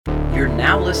You're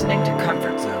now listening to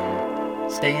Comfort Zone.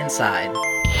 Stay inside.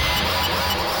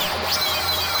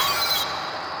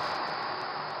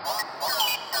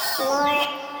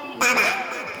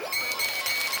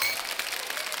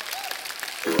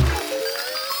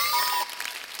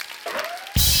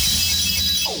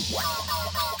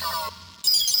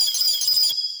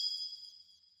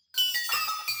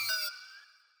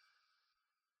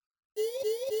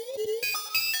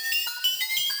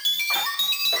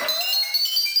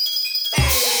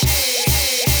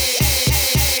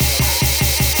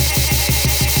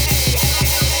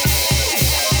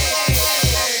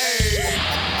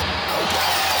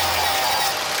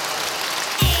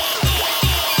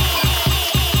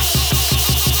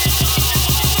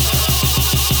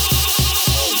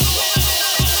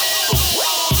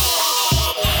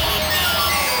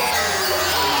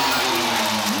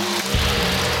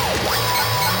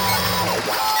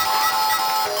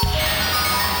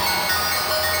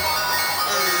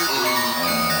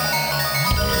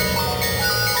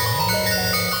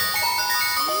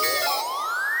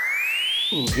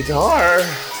 Guitar.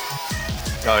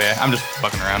 Oh yeah, I'm just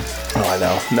fucking around. Oh, I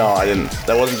know. No, I didn't.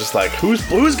 That wasn't just like who's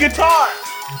guitar.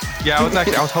 Yeah, I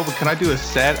was hoping. Can I do a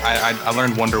set? I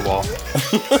learned Wonderwall.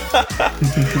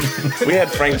 We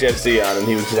had Frank Jeffsey on, and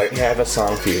he was just like, "Yeah, I have a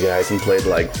song for you guys," and played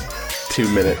like 2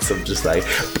 minutes of just like.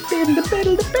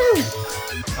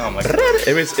 Oh my god.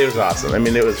 It was awesome. I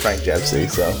mean, it was Frank Jeffsey,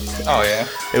 so. Oh yeah.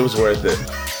 It was worth it.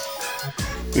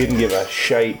 We didn't give a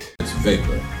shite. It's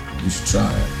vapor. You should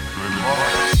try it.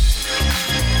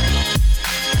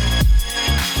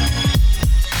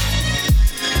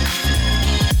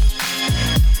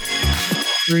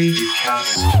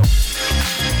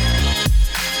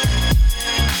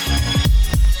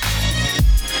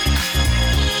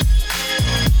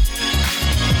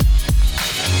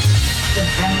 The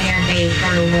Premier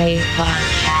Vaporwave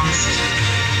Podcast.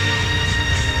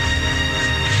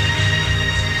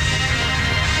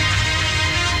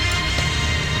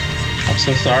 I'm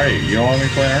so sorry. You don't want me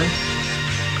to play ARMS?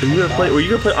 Were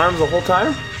you gonna play ARMS the whole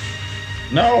time?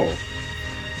 No.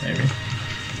 Maybe.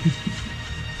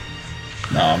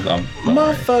 No, I'm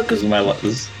Motherfuckers.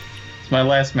 This is my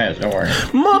last match. Don't worry.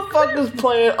 Motherfuckers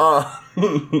playing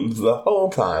ARMS the whole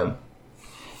time.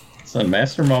 So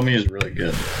Master Mummy is really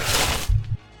good.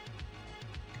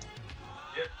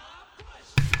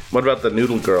 What about the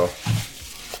Noodle Girl?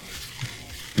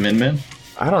 Min Min?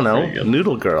 I don't know. Pretty good.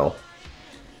 Noodle Girl.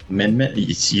 Min Min?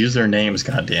 Use their names,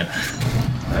 goddammit.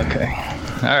 Okay.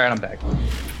 All right, I'm back.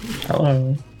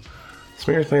 Hello.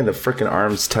 Smear's playing the frickin'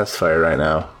 ARMS test fire right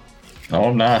now. No,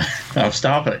 I'm not. I'm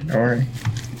stopping. Don't worry.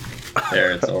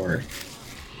 There, it's over.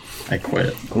 I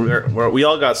quit. We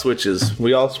all got Switches.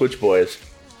 We all Switch boys.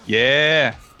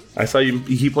 Yeah. I saw you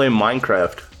keep playing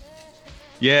Minecraft.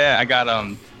 Yeah, I got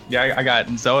I got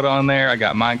Zelda on there. I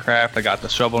got Minecraft. I got the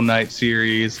Shovel Knight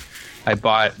series. I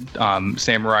bought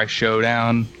Samurai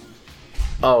Showdown.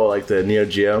 Oh, like the Neo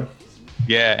Geo?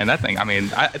 Yeah, and that thing, I mean,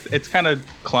 it's kind of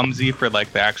clumsy for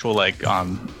like the actual like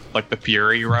the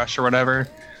Fury Rush or whatever.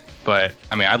 But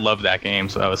I mean, I love that game,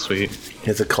 so that was sweet.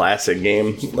 It's a classic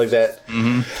game like that.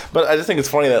 Mm-hmm. But I just think it's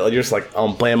funny that you're just like,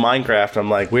 I'm playing Minecraft.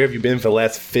 I'm like, where have you been for the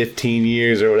last 15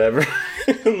 years or whatever?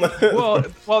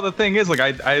 well, the thing is, like,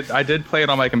 I did play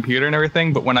it on my computer and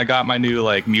everything, but when I got my new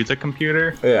like music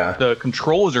computer, yeah, the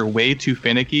controls are way too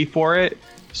finicky for it.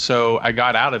 So I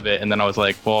got out of it, and then I was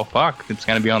like, well, fuck, it's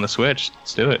gonna be on the Switch.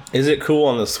 Let's do it. Is it cool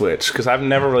on the Switch? Because I've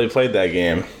never really played that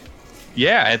game.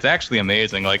 Yeah, it's actually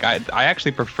amazing. Like, I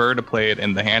actually prefer to play it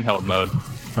in the handheld mode.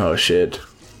 Oh shit.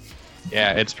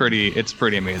 Yeah, it's pretty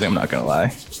amazing, I'm not gonna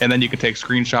lie. And then you can take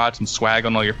screenshots and swag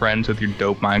on all your friends with your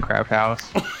dope Minecraft house.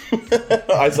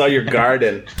 I saw your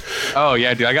garden. Oh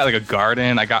yeah, dude, I got like a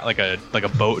garden. I got like a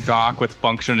boat dock with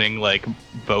functioning like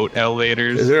boat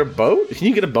elevators. Is there a boat? Can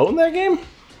you get a boat in that game?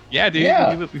 Yeah, dude.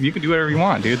 Yeah. You can do whatever you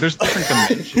want, dude. There's different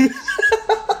dimensions.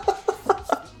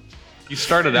 You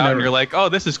start it out and you're like, oh,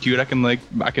 this is cute. I can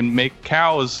make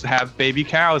cows have baby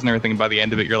cows and everything. And by the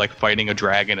end of it, you're like fighting a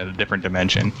dragon in a different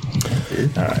dimension.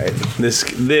 All right, this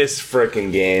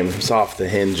frickin' game is off the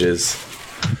hinges.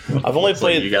 I've only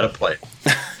played. You gotta play.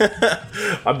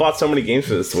 I bought so many games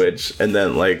for the Switch, and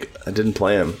then like I didn't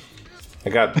play them. I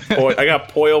got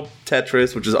Poil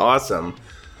Tetris, which is awesome,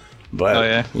 but oh,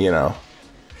 yeah. You know,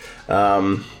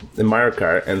 and Mario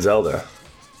Kart and Zelda.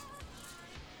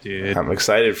 Dude, I'm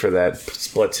excited for that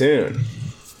Splatoon.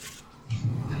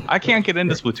 I can't get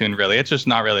into Splatoon really. It's just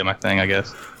not really my thing, I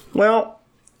guess. Well,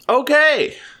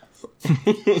 okay.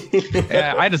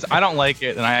 Yeah, I don't like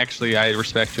it, and I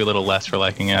respect you a little less for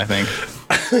liking it, I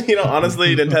think. You know,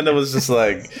 honestly, Nintendo was just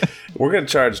like, we're gonna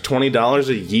charge $20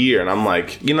 a year, and I'm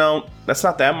like, that's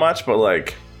not that much, but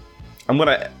like, I'm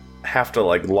gonna have to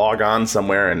like log on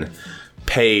somewhere and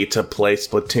pay to play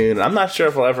Splatoon. And I'm not sure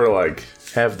if I'll ever like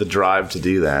have the drive to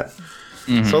do that.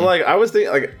 Mm-hmm. So like, I was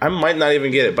thinking like I might not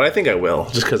even get it, but I think I will,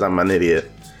 just because I'm an idiot.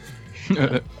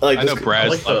 Like I know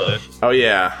Brad's loved it. Oh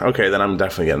yeah, okay, then I'm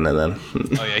definitely getting it then.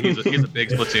 Oh yeah, he's a big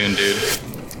Splatoon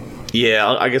dude.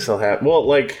 Yeah, I guess I'll have. Well,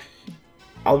 like,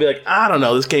 I'll be like, I don't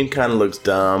know, this game kind of looks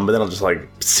dumb, but then I'll just like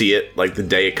see it like the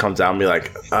day it comes out and be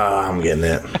like, I'm getting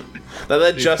it.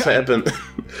 that just happened.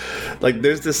 Like,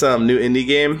 there's this new indie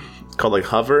game called like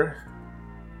Hover.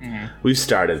 Mm-hmm. We've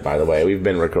started, by the way. We've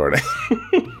been recording.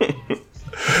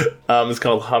 It's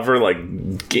called Hover. Like,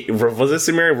 was it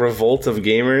Samir? Revolt of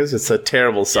Gamers? It's a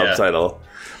terrible subtitle,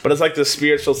 but it's like the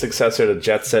spiritual successor to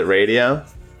Jet Set Radio.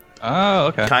 Oh,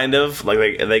 okay. Kind of like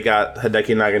they got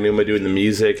Hideki Naganuma doing the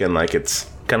music, and like it's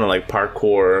kind of like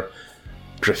parkour,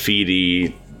 graffiti,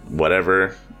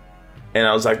 whatever. And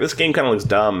I was like, this game kind of looks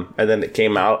dumb. And then it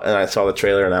came out, and I saw the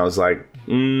trailer, and I was like,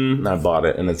 I bought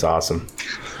it, and it's awesome.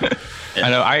 I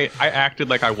know. I acted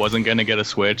like I wasn't gonna get a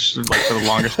Switch like for the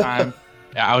longest time.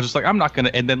 I was just like, I'm not gonna.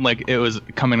 And then like it was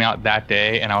coming out that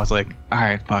day, and I was like, all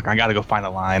right, fuck, I gotta go find a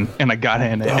line, and I got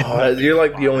in it. Oh, you're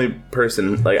like the only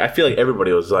person. Like, I feel like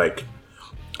everybody was like,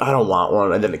 I don't want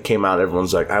one, and then it came out,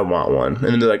 everyone's like, I want one, and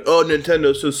then they're like, oh,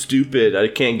 Nintendo's so stupid, I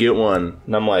can't get one,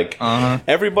 and I'm like,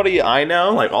 everybody I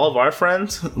know, like all of our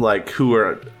friends, like who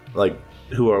are like,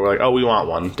 oh, we want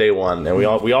one day one, and we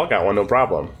all got one, no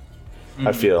problem. Mm-hmm.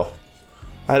 I feel.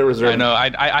 I had a reserve. I know.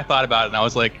 I thought about it, and I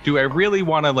was like, do I really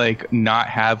want to like not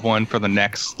have one for the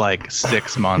next like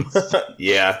 6 months?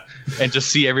 Yeah. And just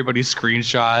see everybody's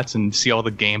screenshots and see all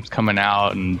the games coming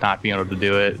out and not being able to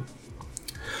do it.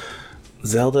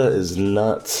 Zelda is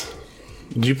nuts.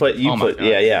 Did you play?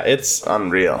 Yeah. It's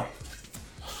unreal,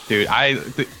 dude. I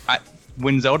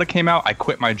when Zelda came out, I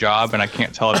quit my job, and I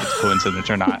can't tell if it's coincidence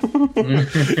or not.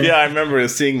 Yeah, I remember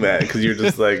seeing that because you're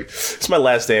just like, it's my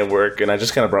last day of work, and I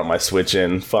just kind of brought my Switch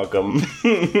in. Fuck them.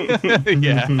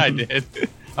 Yeah, I did.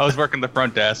 I was working the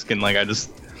front desk, and like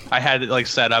I had it like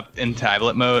set up in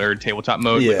tablet mode or tabletop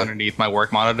mode like, underneath my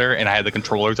work monitor, and I had the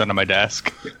controllers under my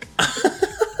desk.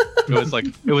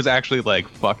 It was actually like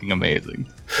fucking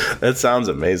amazing. That sounds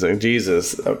amazing.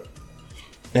 Jesus.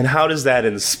 And how does that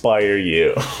inspire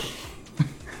you?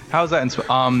 How's that?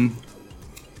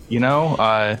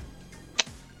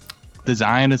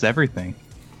 Design is everything.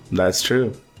 That's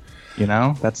true.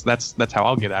 That's how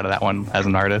I'll get out of that one as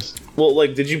an artist. Well,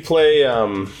 like, did you play?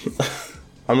 I'm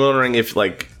wondering if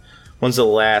like, when's the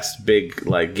last big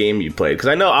like game you played? Because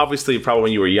I know obviously probably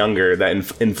when you were younger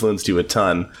that influenced you a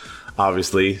ton.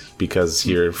 Obviously, because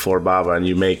you're Floor Baba and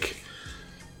you make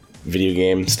video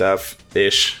game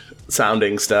stuff-ish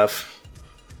sounding stuff.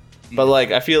 But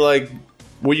like, I feel like,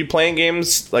 were you playing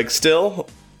games like still,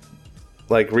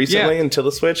 like recently until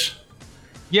the Switch?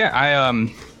 Yeah,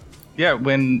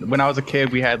 when I was a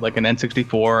kid, we had like an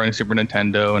N64 and a Super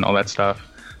Nintendo and all that stuff,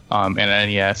 and an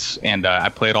NES, and I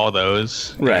played all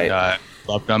those. Right. And,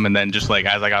 loved them, and then just like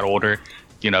as I got older,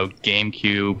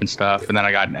 GameCube and stuff, and then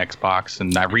I got an Xbox,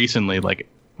 and I recently, like,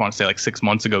 I want to say like 6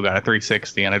 months ago, got a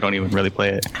 360, and I don't even really play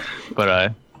it,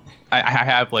 but I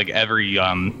have like every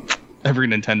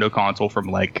Nintendo console from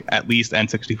like at least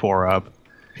N64 up.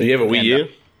 Do you have a Wii U?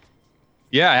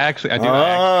 Yeah, I do.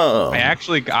 I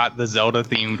actually got the Zelda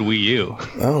themed Wii U.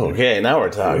 Oh, okay. Now we're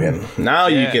talking. Now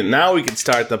we can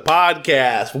start the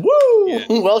podcast. Woo! Yeah.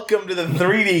 Welcome to the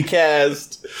 3D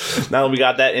cast. Now we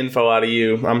got that info out of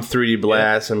you. I'm 3D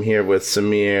Blast. I'm here with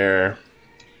Samir.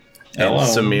 And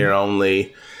Samir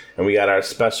only. And we got our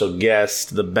special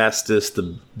guest, the bestest,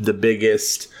 the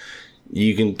biggest.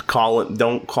 You can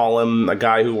don't call him a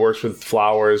guy who works with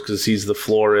flowers because he's the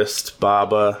florist,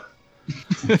 Baba.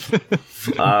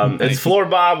 It's Floor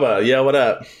Baba. Yeah, what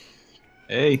up?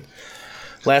 Hey.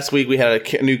 Last week we had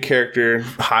a new character,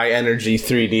 High Energy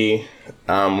 3D,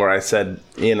 where I said,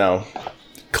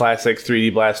 classic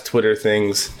 3D Blast Twitter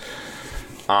things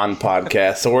on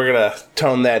podcast. So we're going to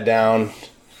tone that down.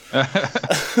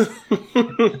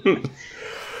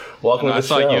 Welcome to the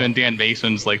show. I saw you and Dan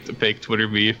Mason's like the fake Twitter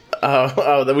beef.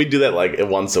 Then we do that like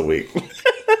once a week.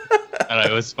 I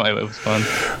know, it was fun. It was fun.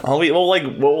 What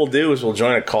we'll do is we'll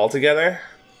join a call together,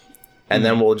 and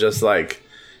then we'll just like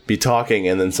be talking,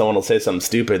 and then someone will say something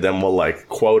stupid, then we'll like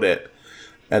quote it,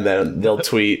 and then they'll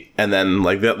tweet, and then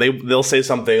like they'll say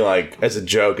something like as a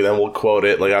joke, and then we'll quote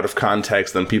it like out of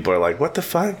context, and people are like, "What the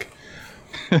fuck?"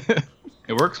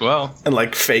 It works well. And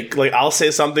like fake, like I'll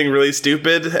say something really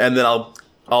stupid, and then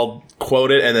I'll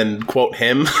quote it and then quote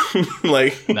him.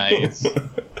 Like, nice.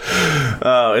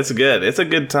 Oh, it's good. It's a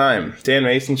good time. Dan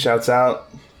Mason shouts out.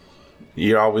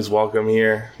 You're always welcome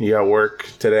here. You got work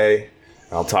today.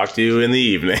 I'll talk to you in the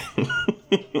evening.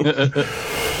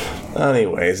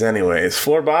 Anyways,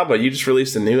 Floor Baba, you just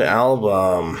released a new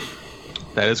album.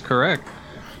 That is correct.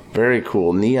 Very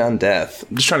cool. Neon Death.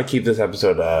 I'm just trying to keep this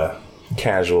episode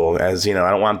casual, as you know,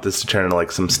 I don't want this to turn into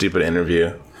like some stupid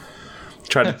interview.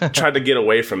 Tried to get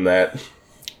away from that.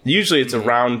 Usually it's a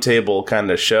round table kind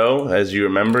of show. As you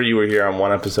remember, you were here on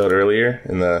one episode earlier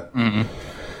in the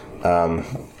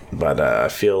but I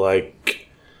feel like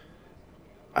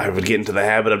I would get into the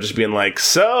habit of just being like,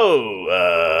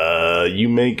 so you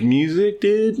make music,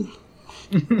 dude?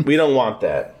 We don't want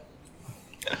that.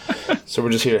 So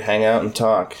we're just here to hang out and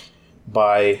talk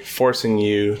by forcing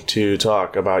you to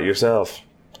talk about yourself.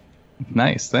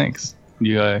 Nice, thanks.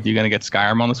 You gonna get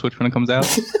Skyrim on the Switch when it comes out?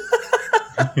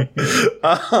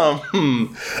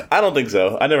 I don't think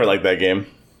so. I never liked that game.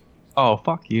 Oh,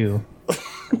 fuck you.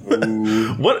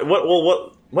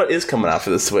 What is coming out for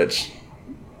the Switch?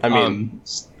 I mean,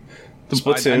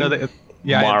 Splatoon, I know that.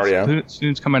 Yeah, Mario.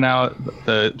 Splatoon's coming out.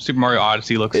 The Super Mario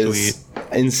Odyssey looks is sweet.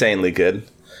 Insanely good.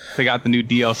 They got the new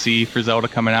DLC for Zelda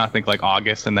coming out, I think like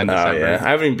August and then December. Oh yeah, I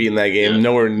haven't even beaten that game.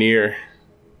 Nowhere near.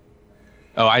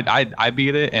 Oh, I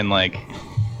beat it and like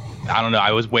I don't know.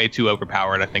 I was way too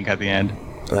overpowered. I think at the end.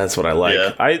 That's what I like.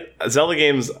 Yeah. Zelda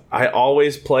games, I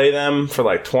always play them for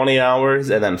like 20 hours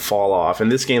and then fall off. And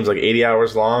this game's like 80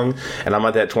 hours long, and I'm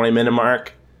at that 20-minute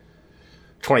mark.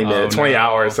 20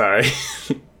 hours, sorry.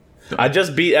 I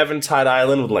just beat Eventide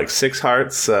Island with like 6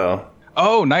 hearts, so.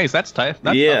 Oh, nice. That's tough.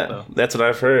 That's yeah, tough, though. that's what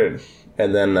I've heard.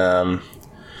 And then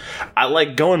I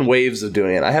like going waves of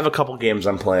doing it. I have a couple games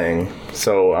I'm playing,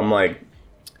 so I'm like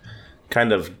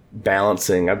kind of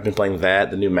balancing. I've been playing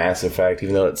the new Mass Effect,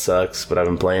 even though it sucks, but I've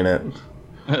been playing it.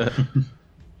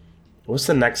 What's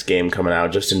the next game coming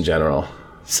out, just in general?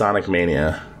 Sonic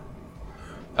Mania.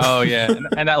 Oh yeah,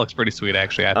 and that looks pretty sweet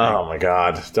actually. I think. Oh my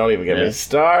god! Don't even get me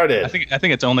started. I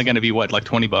think it's only going to be what, like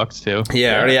 $20 too.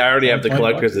 Yeah, I already have the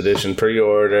collector's edition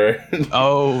pre-order.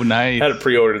 Oh, nice. I had it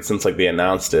pre-ordered since like they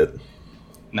announced it.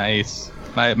 Nice.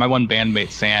 My one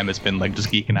bandmate Sam has been like just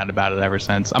geeking out about it ever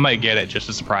since. I might get it just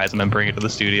to surprise him and bring it to the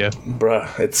studio.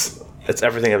 Bruh, it's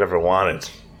everything I've ever wanted.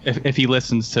 If he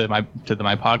listens to my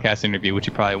podcast interview, which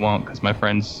he probably won't, because my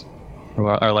friends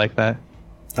are like that.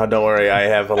 Oh, don't worry, I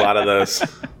have a lot of those.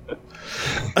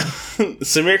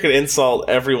 Samir could insult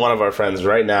every one of our friends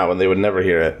right now and they would never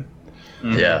hear it.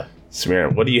 Yeah.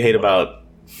 Samir, what do you hate about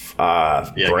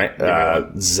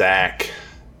Zach?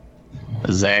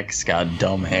 Zach's got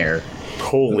dumb hair.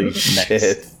 Holy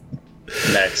shit.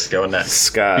 Next, go next.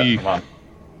 Scott. Come on.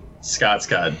 Scott's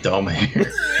got dumb hair.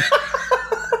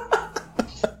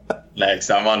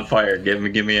 Next, I'm on fire. Give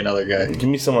me another guy. Give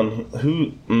me someone who...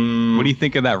 What do you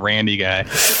think of that Randy guy?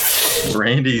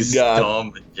 Randy's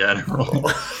dumb in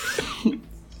general.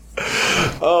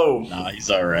 Oh. Nah, he's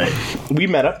alright. We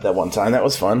met up that one time. That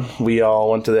was fun. We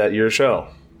all went to your show.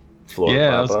 Florida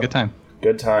Yeah, Papa. that was a good time.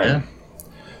 Good time. Yeah.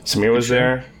 Samir was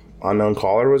there. Unknown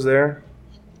Caller was there.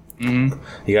 Mm-hmm.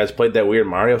 You guys played that weird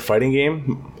Mario fighting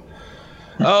game?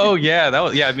 Oh yeah, that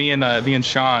was me and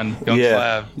Sean.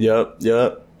 Yeah.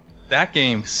 Yep. That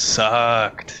game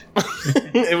sucked.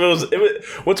 It was.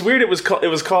 What's weird? It was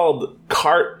called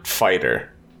Kart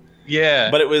Fighter. Yeah.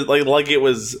 But it was like it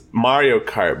was Mario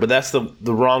Kart, but that's the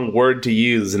wrong word to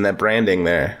use in that branding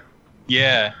there.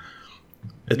 Yeah.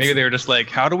 Maybe they were just like,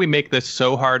 how do we make this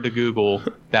so hard to Google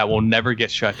that will never get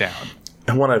shut down?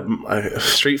 I want a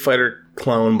Street Fighter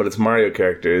clone, but it's Mario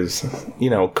characters. You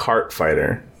know, Kart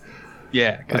Fighter.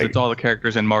 Yeah, because it's all the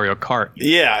characters in Mario Kart.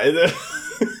 Yeah.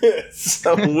 It's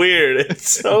so weird. It's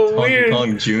so weird.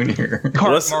 Kong Jr.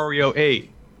 Kart Mario 8.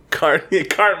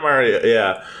 Kart Mario,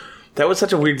 yeah. That was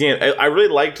such a weird game. I really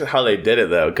liked how they did it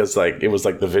though, because like it was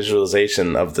like the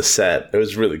visualization of the set. It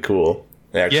was really cool.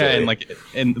 Actually. Yeah,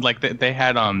 and they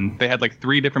had like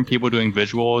 3 different people doing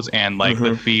visuals and like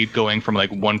the feed going from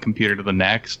like one computer to the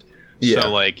next. Yeah.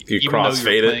 So like you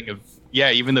crossfade it.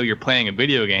 Even though you're playing a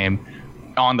video game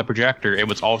on the projector, it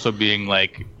was also being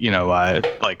like, you know,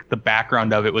 like the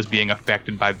background of it was being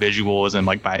affected by visuals and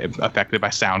like affected by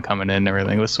sound coming in and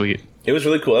everything. It was sweet. It was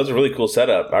really cool. That was a really cool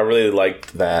setup. I really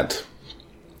liked that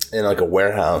in like a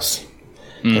warehouse,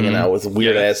 hanging out with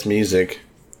weird ass music.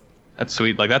 That's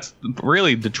sweet. Like that's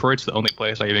really Detroit's the only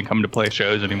place I even come to play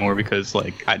shows anymore because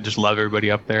like I just love everybody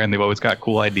up there and they've always got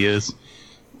cool ideas.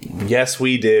 Yes,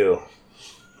 we do.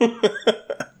 Then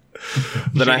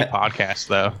I podcast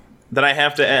though. Then I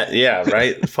have to end. Yeah,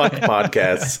 right. Fuck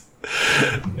podcasts.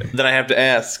 Then I have to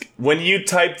ask, when you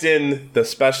typed in the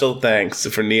special thanks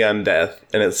for Neon Death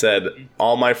and it said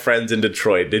all my friends in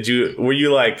Detroit, were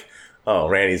you like, oh,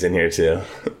 Randy's in here too?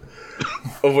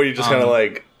 Or were you just kind of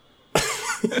like,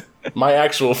 my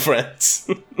actual friends?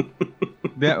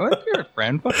 Yeah, well, if you're a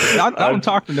friend, fuck you. I don't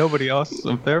talk to nobody else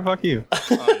up there. Fuck you.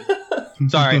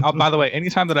 Sorry. By the way,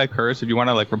 anytime that I curse, if you want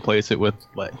to like replace it with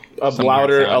like a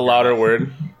louder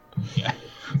word. Yeah.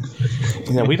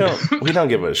 Yeah, we don't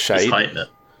give a shite. Just hiding it.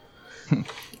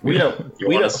 We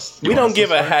don't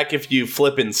give a heck if you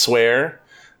flip and swear.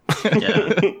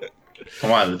 Yeah.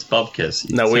 Come on, it's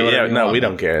Bubkiss. We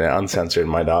don't care. Uncensored,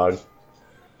 my dog.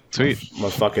 Sweet. My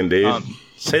fucking dude.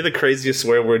 Say the craziest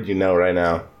swear word you know right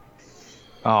now.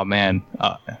 Oh man,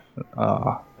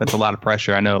 that's a lot of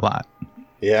pressure. I know a lot.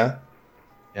 Yeah.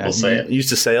 Yeah. We'll say it. You used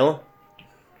to sail?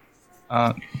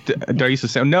 Do I used to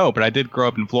say no? But I did grow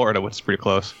up in Florida, which is pretty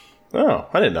close. Oh,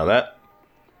 I didn't know that.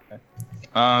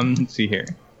 Let's see here.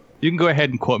 You can go ahead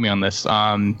and quote me on this.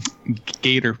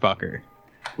 Gator fucker.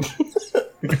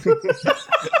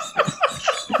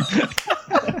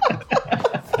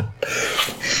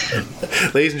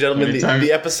 Ladies and gentlemen,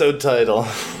 the episode title.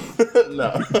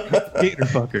 No. Gator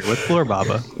fucker with Floor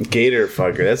Baba. Gator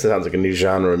fucker. That sounds like a new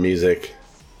genre of music.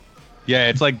 Yeah,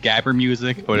 it's like gabber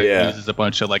music, but it uses a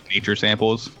bunch of like nature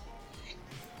samples.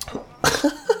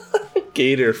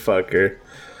 Gator fucker.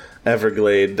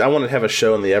 Everglades. I want to have a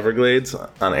show in the Everglades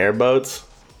on airboats.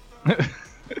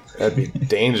 That'd be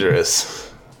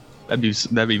dangerous. That'd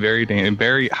be very dangerous,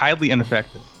 very highly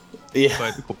ineffective. Yeah.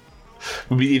 But cool.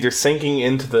 We'd be either sinking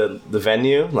into the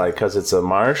venue, like because it's a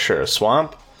marsh or a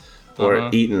swamp, or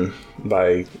eaten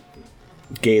by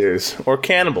gators or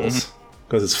cannibals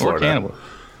because it's Florida. Or cannibals.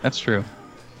 That's true.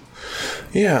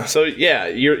 Yeah. So yeah,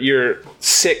 your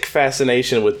sick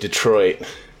fascination with Detroit,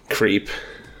 creep.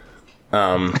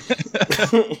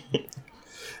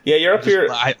 Yeah, you're up here.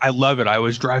 I love it. I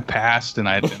always drive past and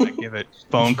I give it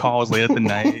phone calls late at the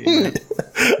night.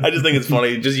 I just think it's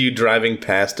funny, just you driving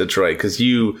past Detroit because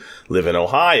you live in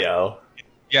Ohio.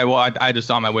 Yeah, well, I just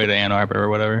on my way to Ann Arbor or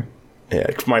whatever. Yeah,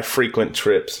 my frequent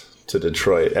trips to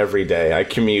Detroit every day. I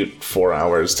commute 4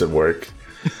 hours to work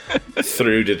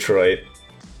through Detroit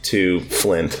to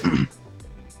Flint.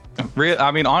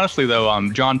 I mean, honestly, though,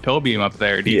 John Pilbeam up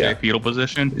there, DJ Fetal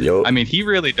Position. Yep. I mean, he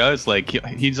really does. Like,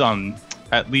 he's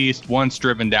at least once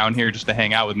driven down here just to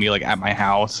hang out with me, like at my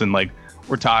house, and like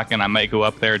we're talking. I might go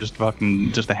up there just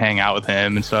to hang out with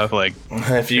him and stuff. Like,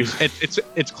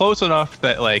 it's close enough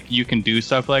that like you can do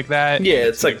stuff like that. Yeah,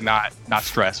 it's like not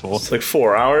stressful. It's like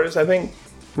 4 hours, I think.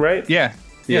 Right? Yeah.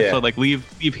 So like leave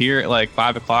here at like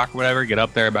 5 o'clock or whatever, get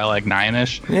up there by like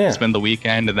 9ish, spend the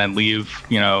weekend, and then leave,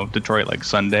 Detroit like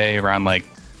Sunday around like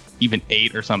even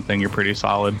 8 or something. You're pretty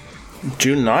solid.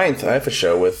 June 9th, I have a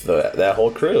show with that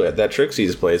whole crew at that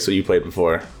Trixie's place that you played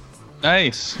before.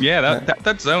 Nice. Yeah,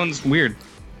 that zone's weird.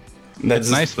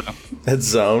 That's nice though. That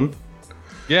zone?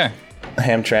 Yeah.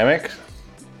 Hamtramck?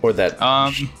 Or that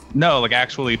no, like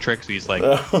actually Trixie's, like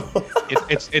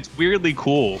it's weirdly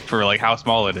cool for like how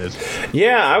small it is.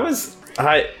 Yeah,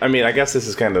 I mean, I guess this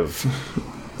is kind of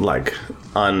like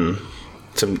on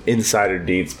some insider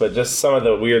deets, but just some of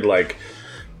the weird like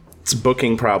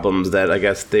booking problems that I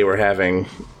guess they were having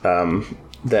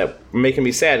that making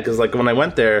me sad, because like when I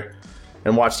went there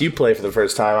and watched you play for the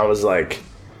first time, I was like,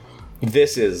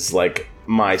 this is like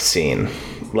my scene.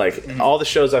 Like all the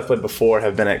shows I've played before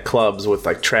have been at clubs with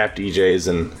like trap DJs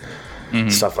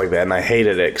and stuff like that, and I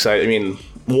hated it because I mean,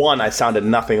 one, I sounded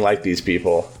nothing like these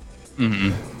people,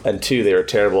 and two, they were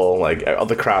terrible. Like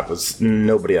the crowd was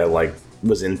nobody I like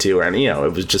was into, or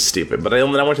it was just stupid. But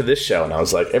then I went to this show and I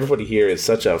was like, everybody here is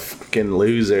such a fucking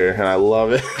loser, and I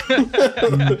love it.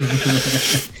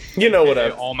 You know what?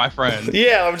 All my friends.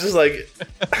 Yeah, I'm just like,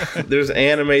 there's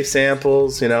anime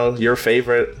samples. Your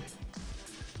favorite.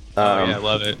 Oh yeah, I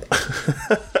love it.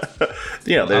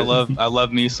 I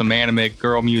love me some anime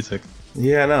girl music.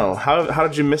 Yeah, no. How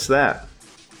did you miss that?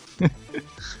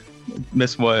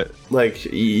 Miss what? Like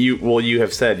you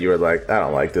have said you were like, I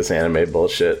don't like this anime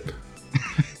bullshit.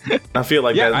 I feel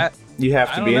like that you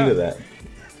have to be into that.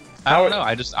 I don't know.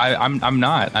 I'm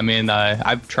not. I mean,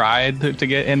 I've tried to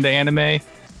get into anime,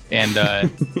 and I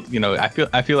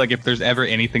feel like if there's ever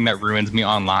anything that ruins me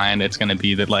online, it's gonna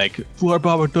be that like Floor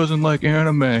Baba doesn't like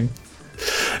anime.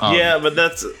 Yeah, but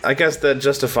I guess that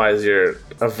justifies your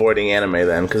avoiding anime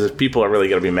then, because if people are really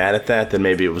gonna be mad at that, then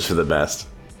maybe it was for the best.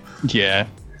 Yeah,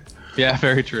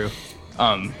 very true.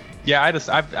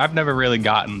 I've never really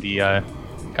gotten the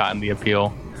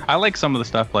appeal. I like some of the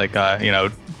stuff like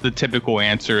the typical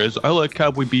answer is I like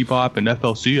Cowboy Bebop and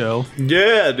FLCL.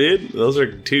 Yeah, dude, those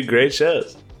are two great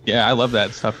shows. Yeah, I love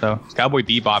that stuff though. Cowboy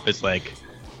Bebop is like,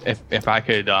 if I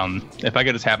could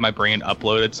just have my brain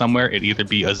uploaded somewhere, it'd either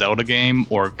be a Zelda game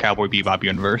or Cowboy Bebop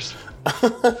universe.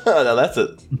 No, that's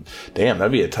a damn.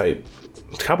 That'd be a tight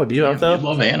Cowboy Bebop though. I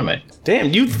love anime.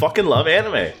 Damn, you fucking love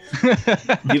anime.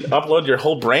 You'd upload your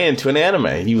whole brain to an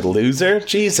anime. You loser.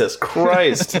 Jesus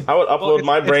Christ. I would upload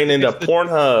my brain into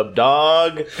Pornhub,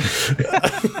 dog.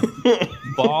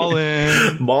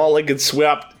 Ballin' could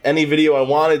swap any video I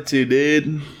wanted to,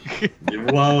 dude.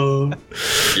 Whoa.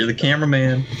 You're the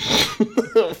cameraman.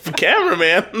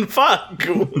 Cameraman? Fuck.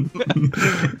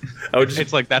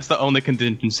 It's like that's the only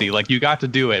contingency. Like you got to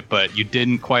do it, but you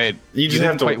didn't quite. You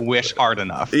didn't quite wish hard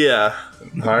enough. Yeah,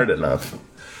 hard enough.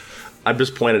 I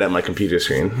just pointed at my computer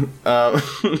screen. Yeah,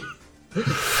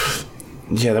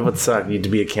 that would suck. You'd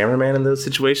be a cameraman in those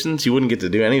situations. You wouldn't get to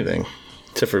do anything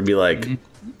except for be like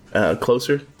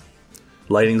closer.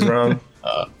 Lighting's wrong.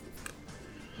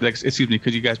 Excuse me,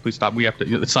 could you guys please stop? We have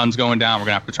to. The sun's going down. We're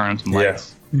gonna have to turn on some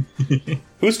lights. Yeah.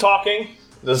 Who's talking?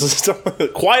 This is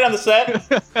quiet on the set.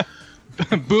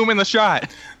 Boom in the shot.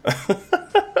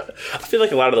 I feel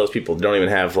like a lot of those people don't even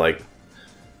have like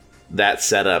that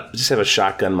set up. Just have a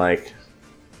shotgun mic.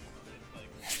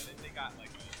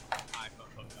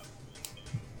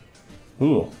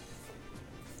 Ooh.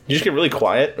 You just get really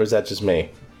quiet, or is that just me?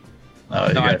 Oh,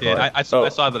 No, I did. I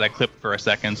saw that I clipped for a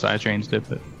second, so I changed it.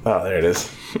 But Oh, there it is.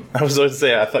 I was going to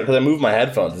say, I thought, because I moved my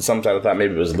headphones, and sometimes I thought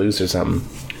maybe it was loose or something.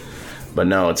 But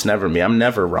no, it's never me. I'm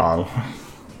never wrong.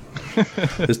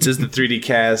 This is the 3D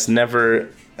cast. Never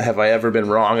have I ever been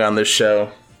wrong on this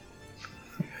show.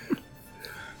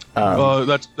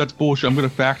 that's bullshit. I'm gonna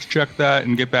fact check that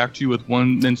and get back to you with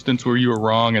one instance where you were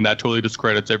wrong, and that totally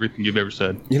discredits everything you've ever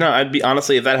said. You know, I'd be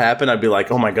honestly, if that happened, I'd be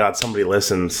like, oh my god, somebody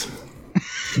listens.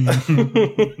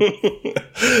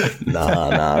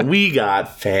 Nah, we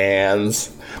got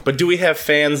fans. But do we have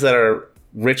fans that are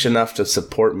rich enough to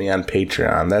support me on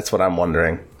Patreon? That's what I'm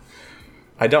wondering.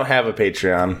 I don't have a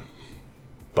Patreon,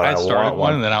 but I started want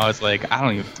one. And then I was like, I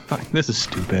don't even. Fuck, this is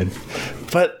stupid.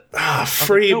 But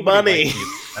free money.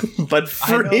 But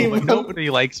free money. Nobody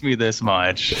likes me this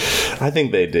much. I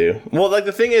think they do. Well, like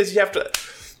the thing is, you have to.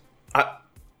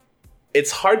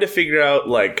 It's hard to figure out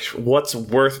like what's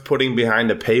worth putting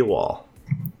behind a paywall.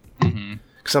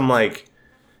 Because I'm like,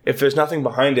 if there's nothing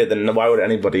behind it, then why would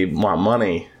anybody want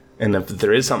money? And if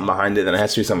there is something behind it, then it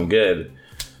has to be something good.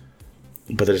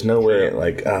 But there's no way.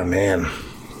 Like, oh man,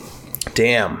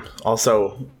 damn.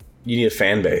 Also, you need a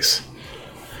fan base.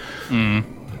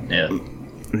 Yeah.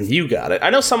 You got it. I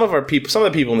know some of the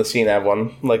people in the scene have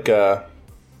one, like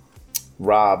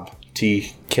Rob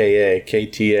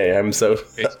KTA. I'm so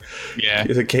Yeah.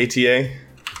 Is it KTA?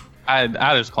 I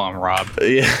just call him Rob.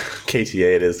 Yeah,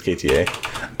 KTA. It is KTA.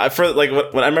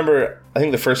 When I remember, I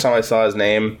think the first time I saw his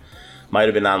name might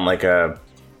have been on like a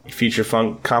Future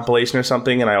Funk compilation or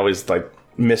something, and I always like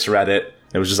misread it.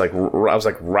 It was just like I was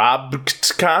like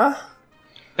Robka.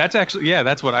 That's actually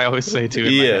that's what I always say too.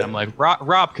 In my head. I'm like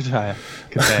Rob Kataya.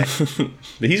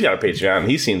 He's got a Patreon.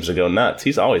 He seems to go nuts.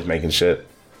 He's always making shit.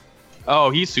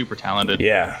 Oh, he's super talented.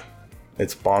 Yeah,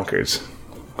 it's bonkers.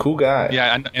 Cool guy.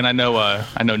 Yeah, and I know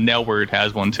Nelward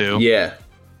has one too. Yeah,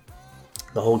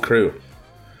 the whole crew,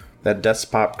 that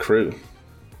Despop crew.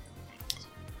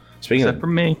 Speaking Except for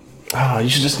me. Oh, you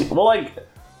should just I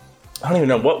don't even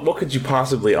know what could you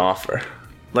possibly offer,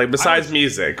 like besides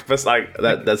music. But like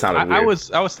that sounded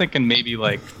weird. I was thinking maybe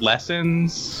like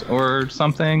lessons or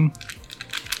something.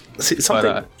 See,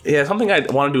 something I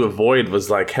wanted to avoid was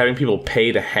like having people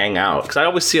pay to hang out, because I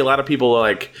always see a lot of people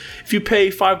like, if you pay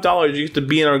 $5, you get to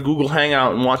be in our Google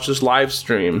Hangout and watch this live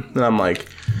stream, and I'm like,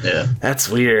 yeah, that's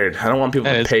weird. I don't want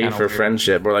people to pay for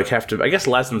friendship or like have to. I guess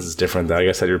lessons is different though. I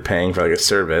guess that you're paying for like a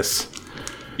service.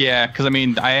 Yeah, because I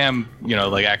mean, I am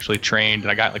like actually trained,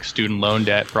 and I got like student loan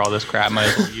debt for all this crap. Might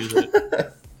as well use it.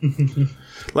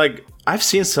 Like I've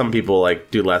seen some people like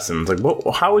do lessons. Like,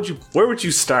 where would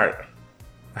you start?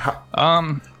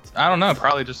 I don't know.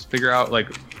 Probably just figure out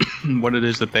like what it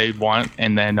is that they want,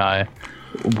 and then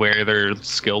where their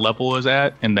skill level is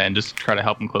at, and then just try to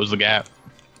help them close the gap.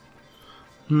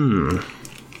 Because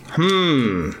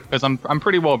I'm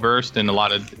pretty well versed in a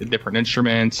lot of different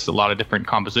instruments, a lot of different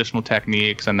compositional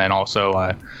techniques, and then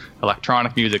also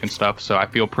electronic music and stuff. So I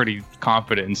feel pretty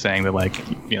confident in saying that like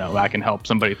I can help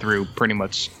somebody through pretty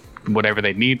much whatever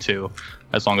they need to,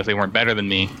 as long as they weren't better than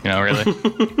me, really.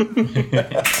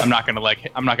 I'm not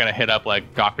gonna hit up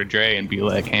like Dr. Dre and be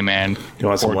like, hey man, you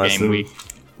want some lessons?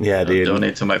 Yeah, dude.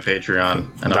 Donate to my Patreon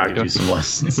and I'll give you some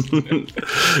lessons.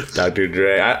 Dr.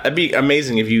 Dre. It'd be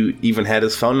amazing if you even had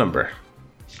his phone number.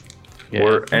 Yeah,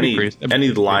 or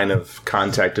any line of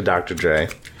contact to Dr. Dre.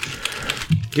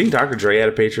 Do you think Dr. Dre had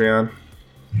a Patreon?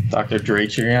 Dr.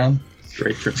 Dratrion?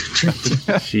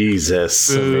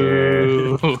 Jesus.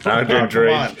 Ooh. Dr.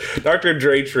 Dre. Dr.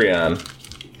 Dratrion.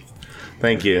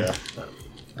 Thank you. Yeah.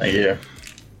 Thank you.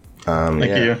 Thank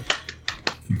yeah. you.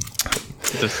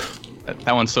 Just,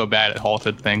 that one's so bad it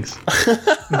halted things.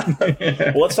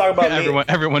 Well, let's talk about me.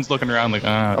 Everyone's looking around like,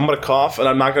 I'm gonna cough, and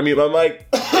I'm not gonna mute my mic.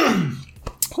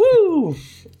 Woo!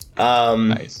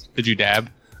 nice. Did you dab?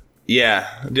 Yeah,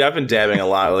 dude, I've been dabbing a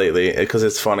lot lately because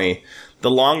it's funny.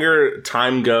 The longer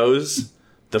time goes,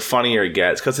 the funnier it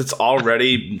gets because it's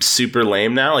already super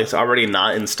lame now. Like, it's already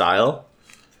not in style.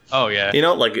 Oh yeah. You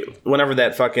know, like whenever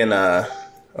that fucking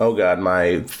oh god,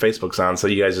 my Facebook's on, so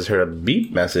you guys just heard a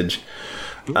beep message.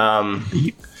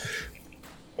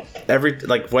 Every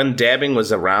like when dabbing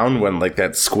was around, when like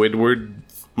that Squidward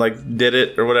like did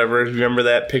it or whatever. Remember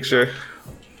that picture?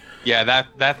 Yeah,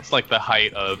 that's like the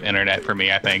height of internet for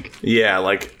me, I think. Yeah,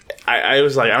 like I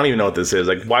was like, I don't even know what this is.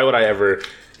 Like, why would I ever?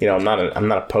 You know, I'm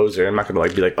not a poser. I'm not gonna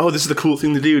like be like, oh, this is the cool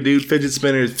thing to do, dude. Fidget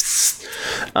spinners.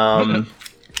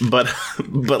 But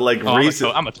like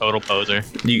I'm a total poser.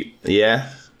 Yeah.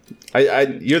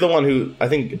 You're the one who I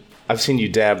think I've seen you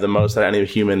dab the most out of any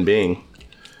human being.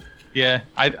 Yeah,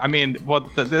 I mean, well,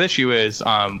 the issue is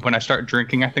when I start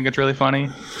drinking, I think it's really funny,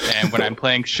 and when I'm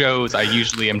playing shows, I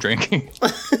usually am drinking.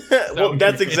 Well,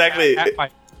 that's exactly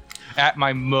at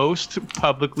my most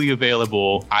publicly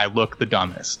available, I look the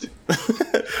dumbest.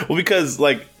 Well, because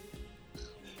like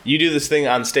you do this thing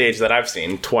on stage that I've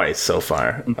seen twice so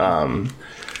far.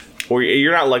 Or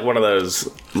you're not like one of those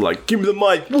like, give me the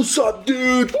mic, what's up,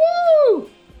 dude? Woo!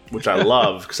 Which I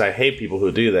love because I hate people who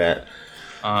do that.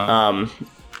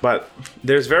 But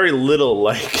there's very little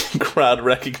like crowd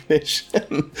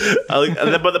recognition.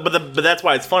 but that's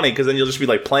why it's funny because then you'll just be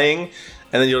like playing,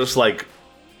 and then you'll just like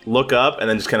look up and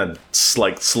then just kind of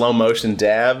like slow motion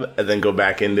dab and then go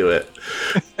back into it.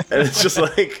 And it's just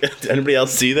like, did anybody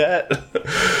else see that?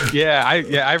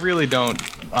 I really don't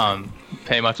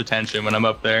pay much attention when I'm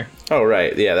up there. Oh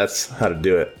right, yeah, that's how to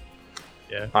do it.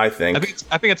 Yeah, I think it's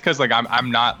because like I'm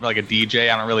not like a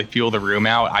DJ. I don't really feel the room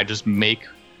out. I just make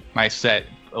my set.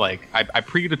 Like I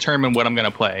predetermine what I'm gonna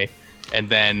play, and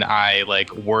then I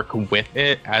like work with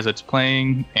it as it's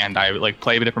playing, and I like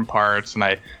play different parts, and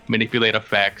I manipulate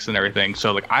effects and everything.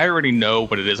 So like I already know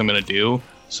what it is I'm gonna do,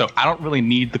 so I don't really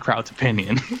need the crowd's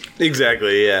opinion.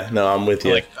 Exactly. Yeah. No, I'm with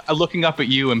you. Like looking up at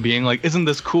you and being like, "Isn't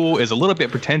this cool?" is a little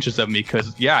bit pretentious of me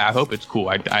because I hope it's cool.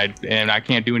 I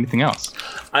can't do anything else.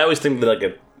 I always think that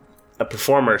like a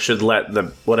performer should let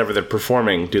whatever they're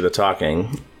performing do the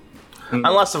talking.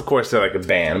 Unless, of course, they're like a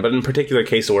band. But in particular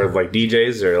cases where like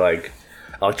DJs or like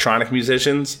electronic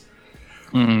musicians,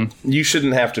 you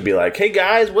shouldn't have to be like, hey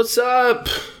guys, what's up?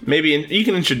 Maybe you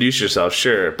can introduce yourself,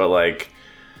 sure. But like,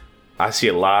 I see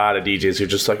a lot of DJs who are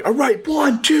just like, all right,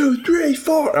 1, 2, 3,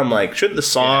 4. I'm like, shouldn't the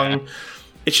song...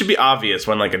 It should be obvious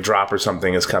when like a drop or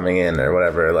something is coming in or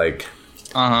whatever. Like,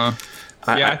 I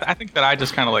think that I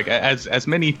just kind of like, as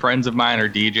many friends of mine are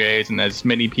DJs and as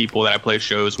many people that I play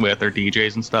shows with are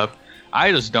DJs and stuff,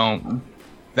 I just don't.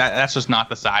 That's just not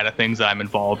the side of things that I'm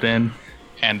involved in.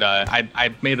 And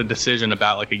I made a decision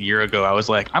about like a year ago. I was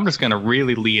like, I'm just gonna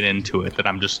really lean into it. That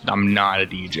I'm not a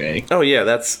DJ. Oh yeah,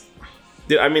 that's.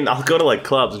 Dude, I mean, I'll go to like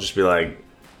clubs and just be like,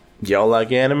 y'all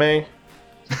like anime?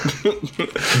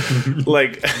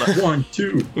 Like 1,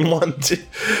 2. 1, 2.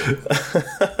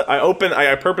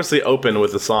 I purposely open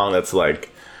with a song that's like.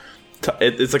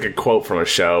 It's like a quote from a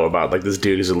show about like this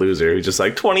dude who's a loser who's just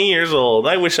like 20 years old.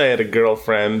 I wish I had a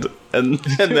girlfriend, and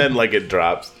then like it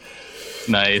drops.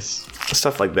 Nice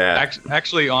stuff like that.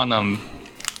 Actually, on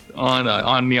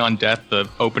Neon Death, the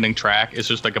opening track is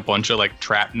just like a bunch of like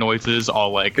trap noises,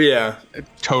 all like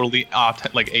totally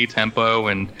off, like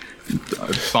atempo and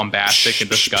bombastic and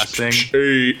disgusting.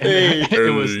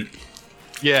 It was.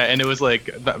 Yeah, and it was like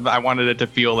I wanted it to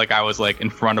feel like I was like in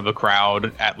front of a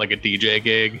crowd at like a DJ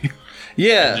gig.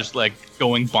 Yeah, just like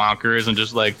going bonkers and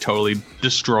just like totally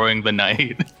destroying the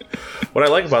night. What I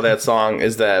like about that song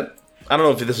is that I don't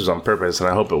know if this was on purpose, and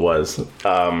I hope it was.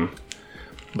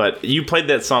 But you played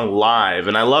that song live,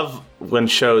 and I love when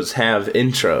shows have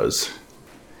intros.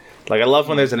 Like I love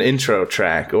when there's an intro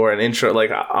track or an intro.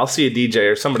 Like I'll see a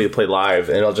DJ or somebody play live,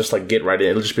 and it'll just like get right in.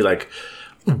 It'll just be like.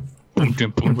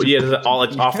 Yeah, all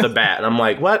like off the bat, and I'm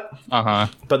like, what?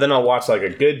 But then I'll watch like a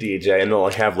good DJ, and they'll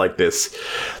like have like this.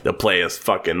 They'll play a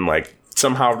fucking like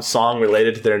somehow song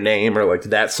related to their name, or like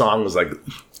that song was like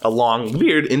a long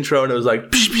weird intro, and it was like,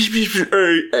 and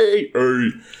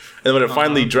then when it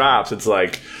finally drops, it's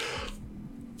like,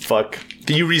 fuck.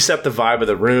 Do you reset the vibe of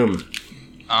the room?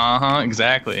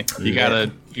 Exactly. You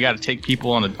gotta You got to take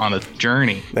people on a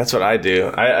journey. That's what I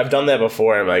do. I've done that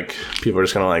before. I'm like, people are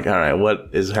just kind of like, all right, what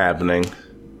is happening?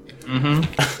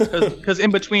 Because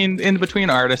in between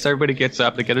artists, everybody gets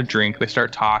up, they get a drink, they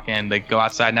start talking, they go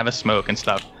outside and have a smoke and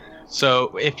stuff.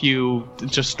 So if you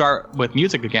just start with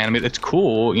music again, I mean, it's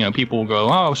cool. You know, people will go,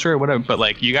 oh, sure, whatever. But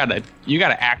like, you gotta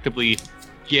actively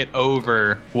get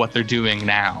over what they're doing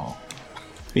now.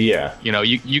 Yeah. You know,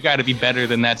 you got to be better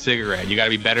than that cigarette. You got to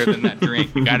be better than that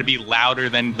drink. You got to be louder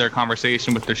than their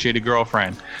conversation with their shitty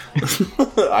girlfriend.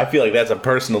 I feel like that's a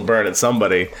personal burn at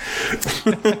somebody.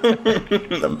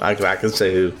 I can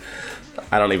say who.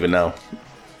 I don't even know.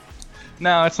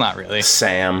 No, it's not really.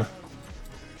 Sam.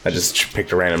 I just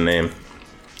picked a random name.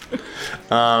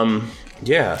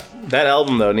 Yeah. That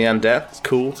album, though, Neon Death, it's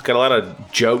cool. It's got a lot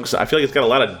of jokes. I feel like it's got a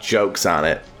lot of jokes on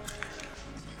it.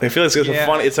 I feel like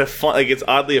it's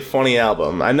oddly a funny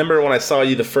album. I remember when I saw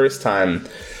you the first time,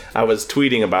 I was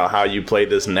tweeting about how you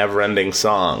played this never-ending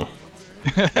song.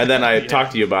 And then I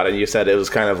talked to you about it, and you said it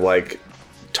was kind of like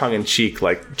tongue-in-cheek,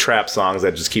 like trap songs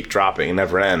that just keep dropping and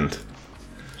never end.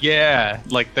 Yeah,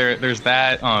 like there's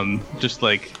that, just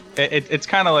like, it's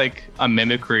kind of like a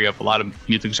mimicry of a lot of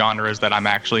music genres that I'm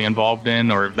actually involved in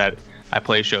or that I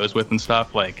play shows with and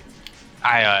stuff. Like,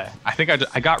 I think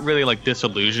I got really like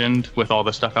disillusioned with all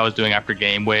the stuff I was doing after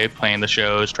Game Wave, playing the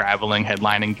shows, traveling,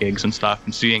 headlining gigs and stuff,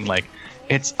 and seeing like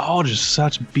it's all just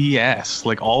such BS.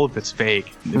 Like all of it's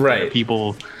fake. Right.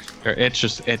 People,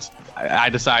 I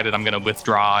decided I'm gonna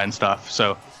withdraw and stuff.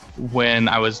 So when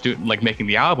I was making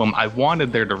the album, I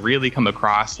wanted there to really come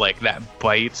across like that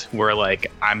bite where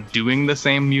like I'm doing the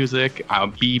same music, I'll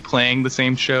be playing the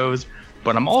same shows,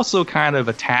 but I'm also kind of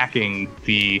attacking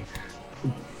the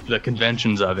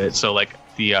conventions of it. So like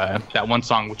the that one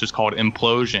song which is called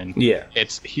Implosion. Yeah.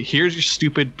 It's here's your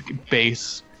stupid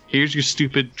bass, here's your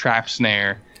stupid trap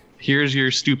snare, here's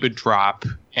your stupid drop,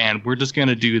 and we're just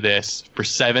gonna do this for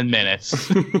 7 minutes.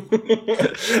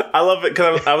 I love it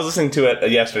because I was listening to it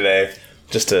yesterday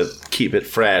just to keep it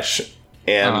fresh,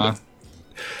 and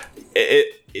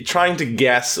it trying to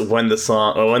guess when the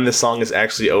song is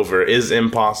actually over is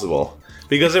impossible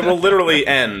because it will literally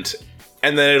end.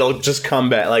 And then it'll just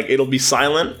come back. Like, it'll be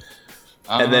silent.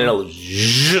 And then it'll...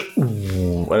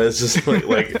 And it's just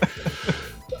like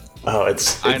oh,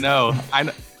 it's... I know.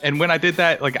 And when I did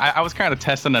that, like, I was kind of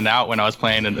testing it out when I was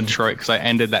playing in Detroit because I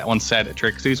ended that one set at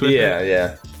Trixie's with it.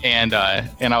 Yeah. And I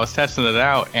was testing it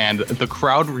out, and the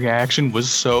crowd reaction was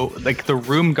so... Like, the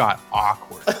room got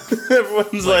awkward.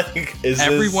 Everyone's like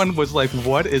everyone was like,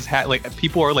 what is... Like,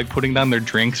 people are, like, putting down their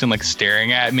drinks and, like,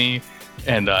 staring at me.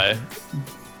 And,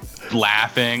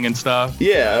 laughing and stuff.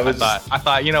 Yeah, I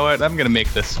thought, you know what, I'm gonna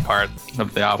make this part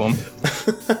of the album.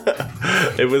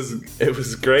 It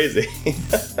was crazy.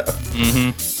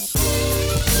 Mm-hmm.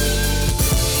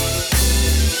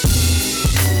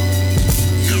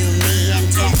 You, me, and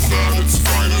death at its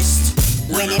finest.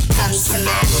 When it comes to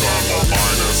math, I'm a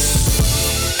minus.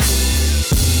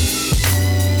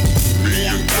 Me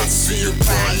and death see you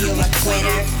cry, you're a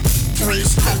quitter.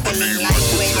 Three's company like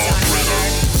with John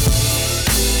Ritter.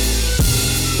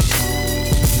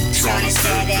 Trying to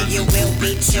say that you will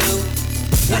be too.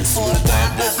 When 4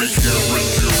 Bob will be hearing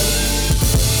you.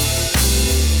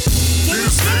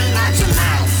 Use name out your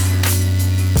mouth.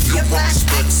 Your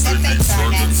prospects if they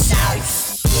turning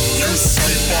south. You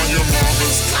sleep on your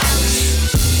mama's couch.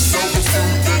 So the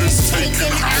food that is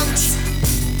taken out.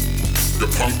 You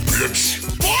punk bitch.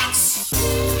 What?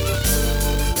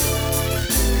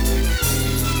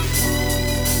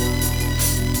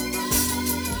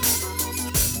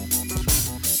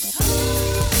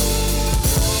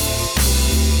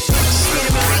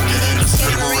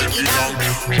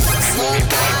 Slow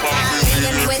Bob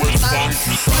hitting with funk.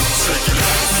 Shaking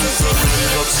asses a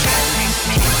little tongue.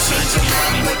 Change your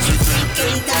mind, what you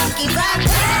thinking, donkey rock?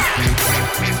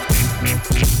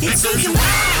 It's who you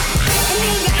are, and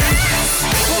in your eyes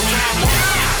will pop.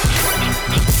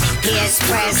 Here's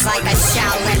prayers like a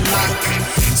Shaolin monk.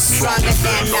 Stronger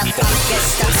than the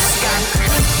funkest of skunk.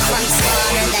 Clunk's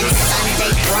harder than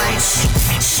Sunday brunch.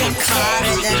 Shit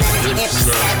harder than an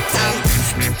hipster dunk.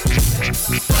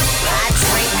 I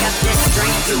drink up this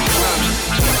drink you rum.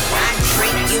 I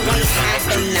drink you ain't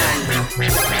having none.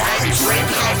 I drink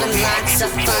having lots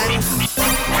of fun.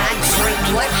 I drink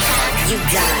what have you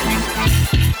done?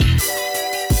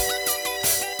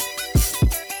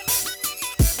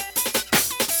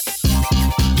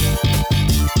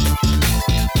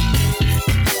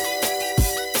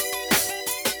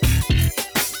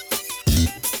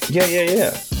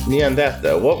 Yeah. Neon Death,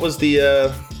 though. What was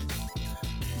the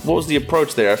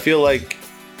approach there? I feel like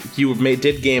you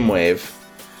did Game Wave,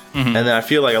 and then I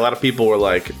feel like a lot of people were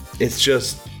like, it's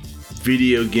just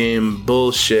video game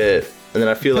bullshit. And then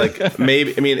I feel like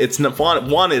maybe, I mean, it's not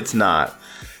one, it's not.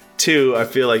 Two, I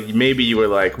feel like maybe you were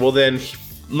like, well, then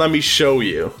let me show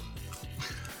you.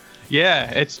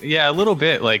 Yeah, it's a little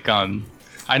bit like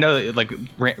I know that, like,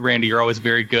 Randy, you're always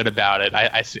very good about it.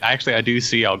 I do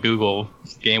see, I'll Google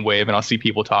Game Wave and I'll see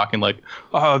people talking like,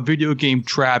 oh, video game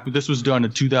trap, this was done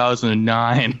in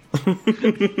 2009.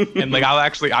 And like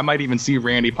I might even see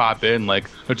Randy pop in like,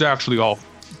 it's actually all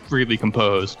freely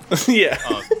composed. Yeah.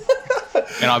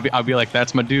 And I'll be like,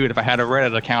 that's my dude. If I had a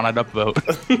Reddit account, I'd upvote.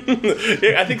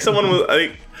 Yeah, I think someone was.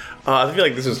 I feel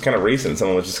like this was kind of recent.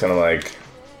 Someone was just kind of like,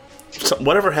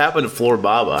 whatever happened to Floor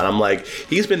Baba? And I'm like,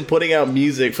 he's been putting out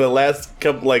music for the last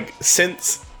couple, like,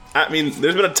 since. I mean,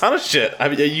 there's been a ton of shit. I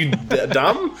mean, are you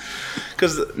dumb?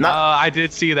 Because I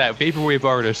did see that vaporwave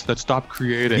artist that stopped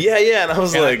creating. Yeah, and I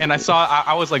was like,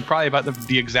 I was like, probably about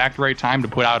the exact right time to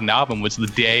put out an album was the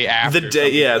day after.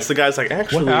 It's the guy's like,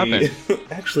 actually, what happened?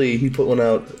 Actually, he put one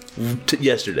out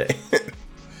yesterday.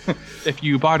 If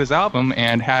you bought his album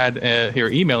and had your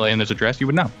email in his address, you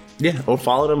would know. Yeah, or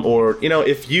followed him, or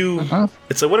if you,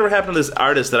 it's like, whatever happened to this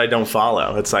artist that I don't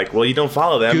follow? It's like, well, you don't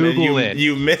follow them, Google and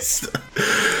you missed.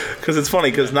 Because it's funny,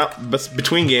 because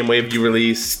between Game Wave, you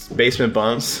released Basement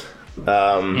Bumps.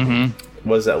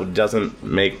 What is that? Doesn't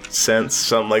make sense,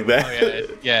 something like that. Oh,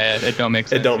 yeah, it don't make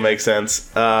sense. It don't make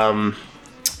sense. Was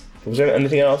there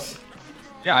anything else?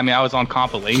 Yeah, I mean, I was on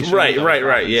compilations.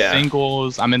 Right, yeah.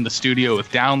 Singles. I'm in the studio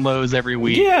with downloads every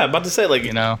week. Yeah, about to say, like,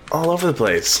 all over the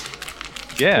place.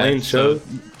 Yeah. Playing shows. So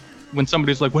when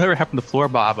somebody's like, whatever happened to Floor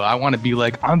Baba? I want to be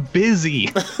like, I'm busy.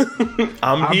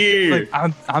 I'm here.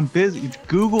 Like, I'm busy.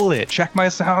 Google it. Check my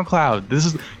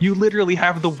SoundCloud. You literally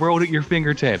have the world at your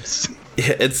fingertips.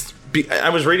 Yeah, I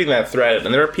was reading that thread,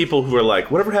 and there are people who are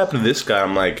like, whatever happened to this guy?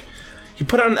 I'm like, he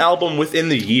put out an album within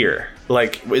the year.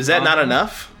 Like, is that not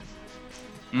enough?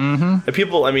 Mm-hmm. And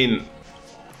people, I mean,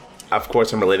 of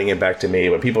course I'm relating it back to me,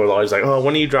 but people are always like, oh,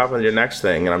 when are you dropping your next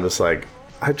thing? And I'm just like,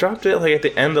 I dropped it like at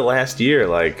the end of last year.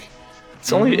 Like,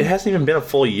 it's only, it hasn't even been a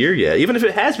full year yet. Even if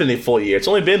it has been a full year, it's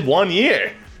only been 1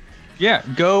 year. Yeah,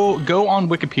 go on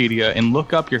Wikipedia and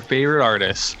look up your favorite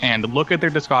artists and look at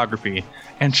their discography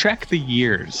and check the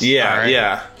years. Yeah, all right?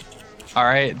 yeah. All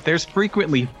right, there's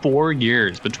frequently 4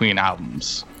 years between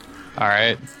albums. All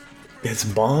right. It's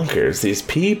bonkers. These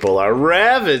people are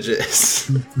ravages.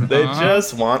 They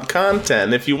just want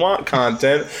content. If you want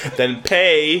content, then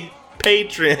pay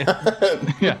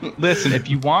Patreon. Yeah. Listen, if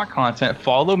you want content,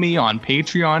 follow me on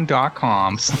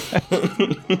patreon.com.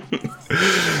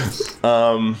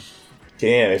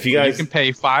 Damn, if you guys... You can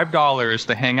pay $5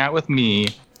 to hang out with me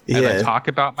and then talk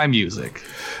about my music.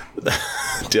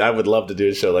 Dude, I would love to do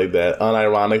a show like that.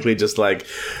 Unironically, just like...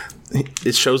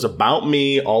 It shows about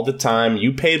me all the time.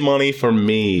 You paid money for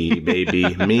me,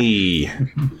 baby. Me.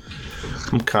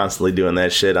 I'm constantly doing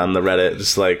that shit on the Reddit.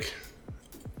 Just like...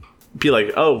 Be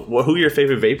like, oh, well, who are your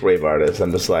favorite vaporwave artists?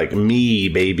 I'm just like, me,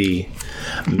 baby.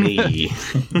 Me.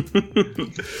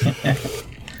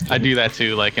 I do that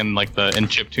too, like in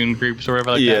chiptune groups or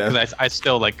whatever like that. Because I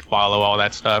still like follow all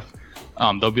that stuff.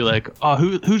 They'll be like, oh,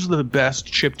 who's the best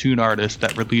chiptune artist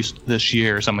that released this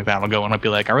year or something like that. I'll go and I'll be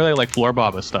like, I really like Floor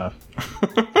Baba stuff.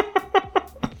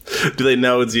 Do they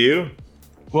know it's you?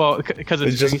 Well, because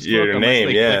it's just your name,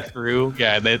 yeah. Through,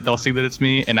 yeah, they'll see that it's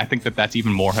me, and I think that's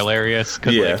even more hilarious.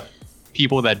 Because like,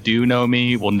 people that do know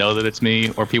me will know that it's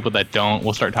me, or people that don't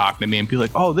will start talking to me and be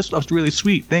like, oh, this stuff's really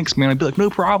sweet. Thanks, man. I'd be like,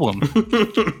 no problem.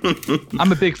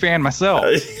 I'm a big fan myself.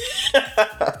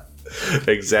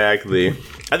 Exactly.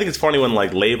 I think it's funny when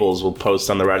like labels will post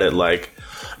on the Reddit like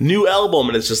new album,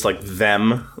 and it's just like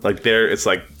them, like it's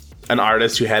like an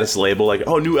artist who had his label like,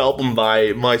 oh, new album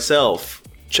by myself,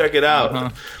 check it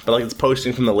out. But like it's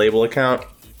posting from the label account.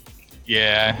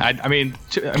 Yeah, I mean,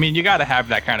 you got to have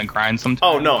that kind of grind sometimes.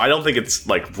 Oh no, I don't think it's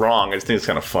like wrong. I just think it's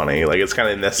kind of funny. Like it's kind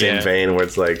of in that same vein where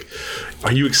it's like,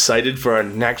 are you excited for our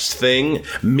next thing?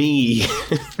 Me,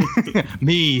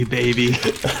 me, baby.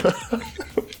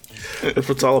 That's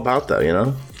what it's all about, though, you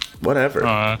know?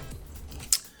 Whatever.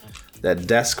 That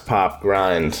desk pop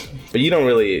grind. But you don't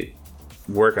really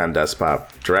work on desk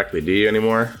pop directly, do you,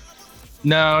 anymore?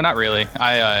 No, not really.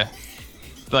 I,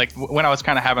 like, when I was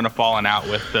kind of having a falling out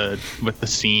with the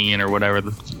scene or whatever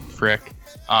the frick,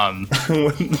 I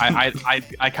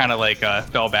kind of, like,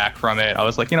 fell back from it. I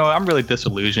was like, you know, I'm really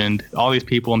disillusioned. All these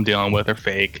people I'm dealing with are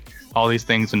fake. All these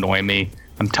things annoy me.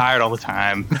 I'm tired all the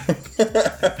time.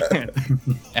 And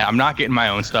I'm not getting my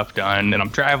own stuff done, and I'm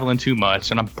traveling too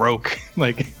much, and I'm broke.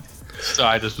 Like, so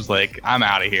I just was like, I'm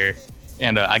out of here.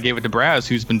 And I gave it to Braz,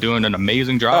 who's been doing an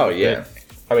amazing job. Oh yeah.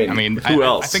 I mean, who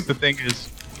else? I think the thing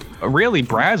is, really,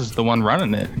 Braz is the one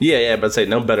running it. Yeah, but say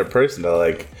no better person to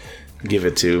like give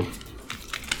it to.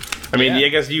 I mean, I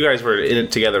guess you guys were in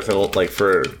it together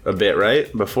for a bit, right?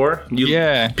 Before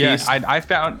I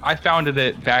founded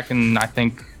it back in I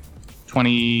think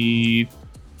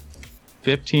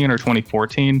 2015 or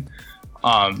 2014,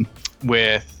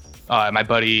 with my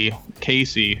buddy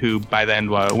Casey, who by then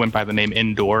went by the name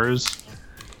Indoors.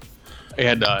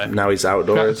 And now he's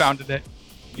outdoors. Founded it,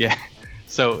 yeah.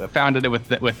 So founded it with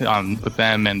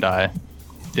them and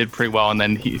did pretty well. And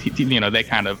then he they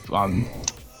kind of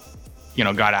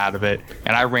got out of it,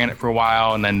 and I ran it for a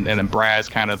while, and then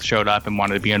Braz kind of showed up and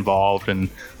wanted to be involved, and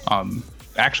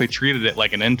actually treated it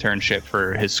like an internship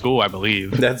for his school, I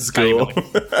believe. That's cool.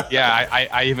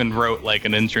 I even wrote like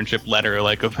an internship letter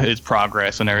like of his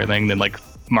progress and everything, then like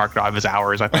marked off his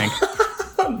hours, I think.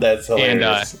 That's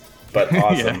hilarious, but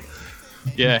awesome.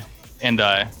 Yeah, and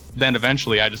then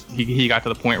eventually he got to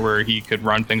the point where he could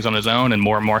run things on his own, and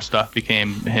more stuff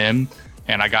became him.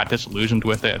 And I got disillusioned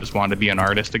with it. I just wanted to be an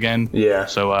artist again. Yeah.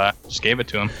 So just gave it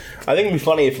to him. I think it'd be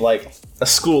funny if like a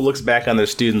school looks back on their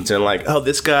students and like, oh,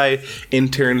 this guy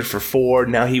interned for Ford.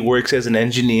 Now he works as an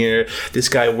engineer. This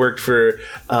guy worked for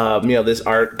this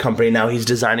art company. Now he's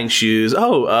designing shoes.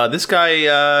 Oh, this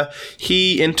guy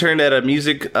he interned at a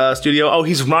music studio. Oh,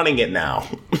 he's running it now.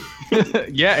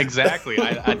 Yeah, exactly.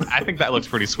 I think that looks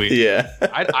pretty sweet. Yeah.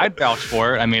 I'd vouch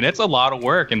for it. I mean, it's a lot of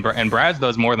work, and Braz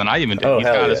does more than I even do. He's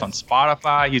got us on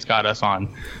Spotify. He's got us on,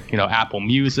 Apple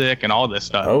Music and all this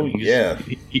stuff. Oh,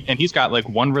 and he's got like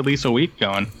one release a week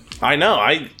going. I know.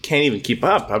 I can't even keep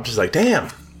up. I'm just like, damn.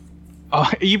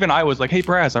 Even I was like, hey,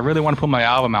 Braz, I really want to put my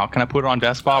album out. Can I put it on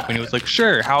desktop? And he was like,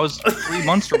 sure. How's 3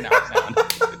 months from now sound?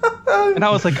 And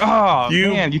I was like,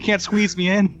 man, you can't squeeze me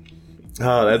in.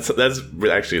 Oh, that's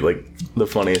actually like the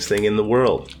funniest thing in the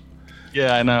world.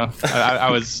 Yeah, I know.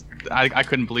 I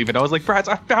couldn't believe it. I was like, Braz,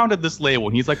 I founded this label.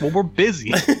 And he's like, well, we're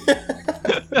busy.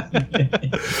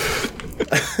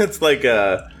 It's like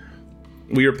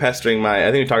we were pestering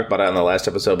I think we talked about it on the last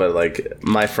episode, but like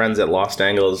my friends at Lost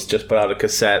Angles just put out a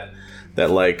cassette that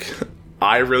like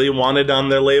I really wanted on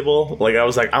their label. Like I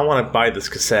was like, I want to buy this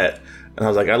cassette. And I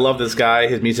was like, I love this guy.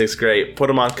 His music's great. Put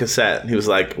him on cassette. He was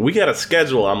like, we got a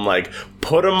schedule. I'm like,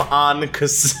 put him on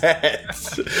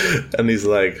cassette. And he's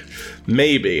like,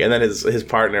 maybe. And then his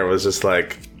partner was just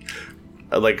like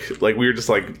we were just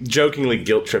like jokingly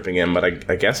guilt tripping him.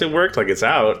 But I guess it worked. Like it's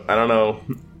out. I don't know.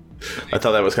 I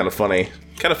thought that was kind of funny.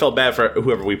 Kind of felt bad for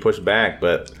whoever we pushed back,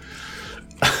 but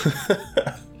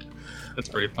that's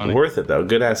pretty funny. Worth it though.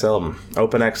 Good ass album.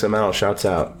 Open XML. Shouts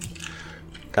out.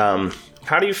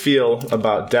 How do you feel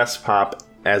about desk pop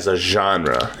as a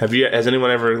genre? Has anyone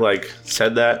ever like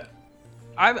said that?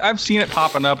 I've seen it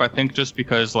popping up. I think just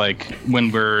because like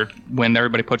when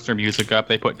everybody puts their music up,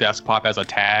 they put desk pop as a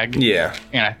tag. Yeah.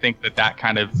 And I think that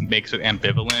kind of makes it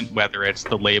ambivalent, whether it's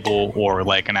the label or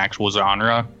like an actual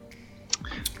genre.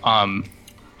 I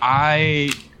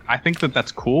think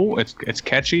that's cool. It's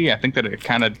catchy. I think that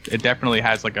it definitely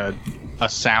has like a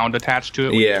sound attached to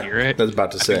it when you hear it. I was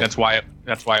about to say.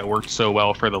 That's why it worked so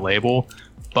well for the label.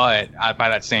 But by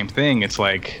that same thing, it's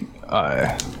like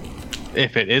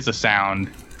if it is a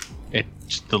sound,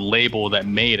 it's the label that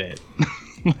made it.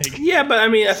 But I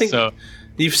mean, I think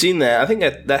you've seen that. I think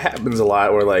that happens a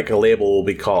lot where like a label will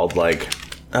be called like,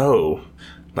 oh,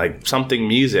 like something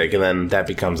music, and then that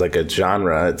becomes like a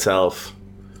genre itself.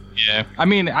 Yeah, I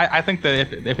mean, I think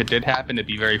that if it did happen, it'd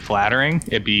be very flattering.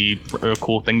 It'd be a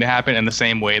cool thing to happen in the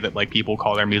same way that like people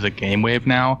call their music Game Wave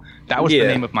now. That was the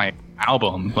name of my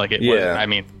album. Like it was. I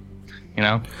mean,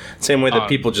 same way that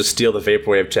people just steal the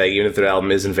vaporwave tag, even if their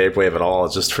album isn't vaporwave at all.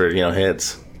 It's just for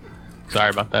hits. Sorry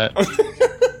about that.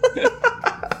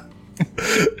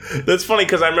 That's funny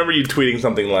because I remember you tweeting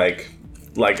something like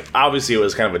obviously it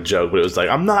was kind of a joke, but it was like,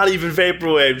 I'm not even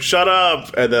vaporwave, shut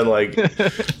up, and then like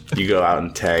you go out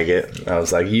and tag it, and I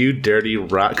was like, you dirty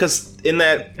rock, because in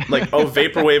that like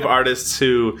vaporwave artists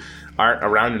who aren't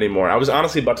around anymore, I was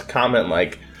honestly about to comment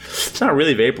like, it's not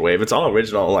really vaporwave, it's all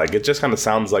original, like it just kind of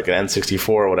sounds like an N64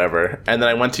 or whatever, and then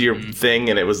I went to your thing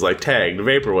and it was like tagged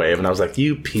vaporwave, and I was like,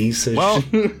 you piece of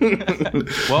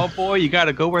shit. Well, boy, you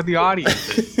gotta go where the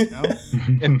audience is,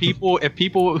 if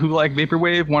people who like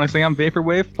vaporwave want to say I'm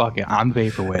vaporwave, fuck it, I'm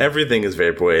vaporwave. Everything is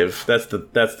vaporwave. That's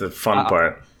the fun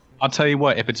part. I'll tell you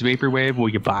what, if it's vaporwave, will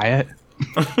you buy it?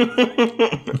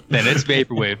 Then it's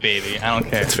vaporwave, baby. I don't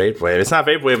care. It's vaporwave. It's not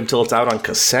vaporwave until it's out on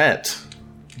cassette.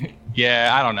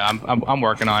 Yeah, I don't know. I'm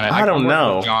working on it. I don't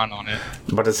know. With John on it.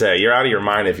 But to say, you're out of your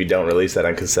mind if you don't release that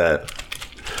on cassette.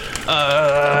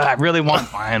 I really want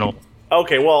vinyl.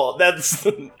 Okay, well, that's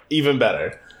even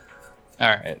better. All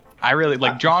right. I really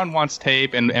like John wants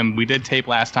tape, and we did tape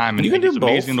last time, and You can he's do both.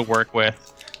 amazing to work with.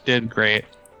 Did great,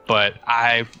 but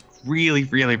I really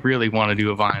want to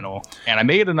do a vinyl, and I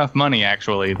made enough money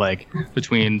actually, like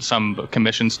between some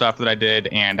commission stuff that I did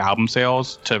and album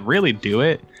sales to really do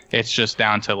it. It's just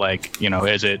down to like, you know,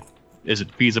 is it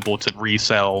feasible to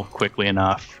resell quickly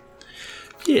enough?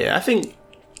 Yeah,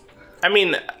 I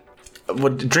mean,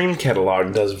 what Dream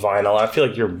Catalog does vinyl, I feel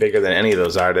like you're bigger than any of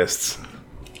those artists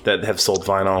that have sold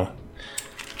vinyl.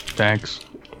 Thanks.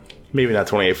 Maybe not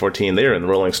 2814. They were in the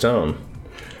Rolling Stone.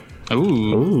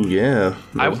 Ooh, yeah.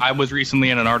 I was recently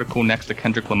in an article next to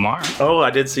Kendrick Lamar. Oh,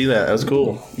 I did see that. That was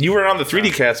cool. You were on the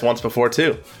 3D cast once before,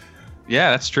 too.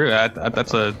 Yeah, that's true.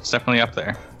 It's definitely up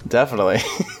there. Definitely.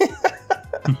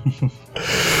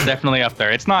 Definitely up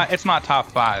there. It's not top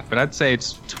 5, but I'd say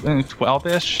it's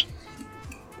 12-ish.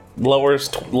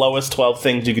 Lowest 12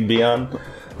 things you could be on.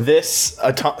 This,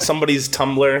 somebody's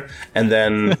Tumblr, and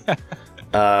then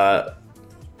a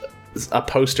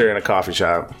poster in a coffee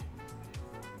shop.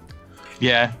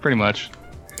 Yeah, pretty much.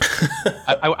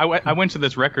 I went to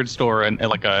this record store in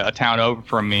like a town over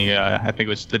from me. I think it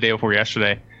was the day before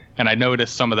yesterday, and I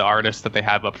noticed some of the artists that they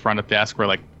have up front at the desk were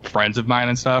like friends of mine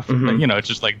and stuff. Mm-hmm. You know, it's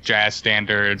just like jazz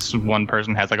standards. One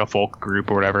person has like a folk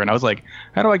group or whatever, and I was like,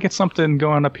 "How do I get something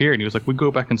going up here?" And he was like, "We go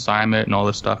back and sign it and all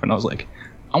this stuff." And I was like,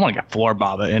 "I want to get Floor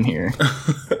Baba in here."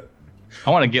 I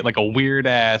want to get like a weird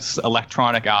ass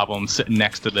electronic album sitting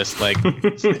next to this like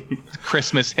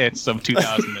Christmas hits of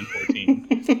 2014.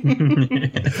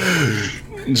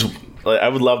 I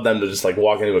would love them to just like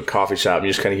walk into a coffee shop and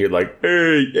you just kind of hear like,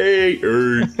 hey, hey,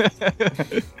 hey.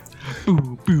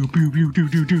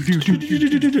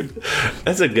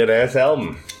 That's a good ass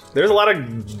album. There's a lot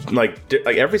of like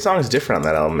every song is different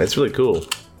on that album. It's really cool.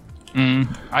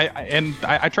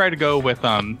 I try to go with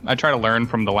I try to learn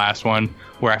from the last one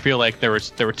where I feel like there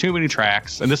were too many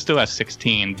tracks, and this still has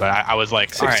 16, but I was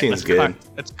like, all right,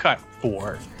 let's cut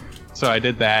 4. So I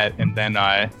did that, and then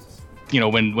you know,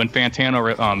 when Fantano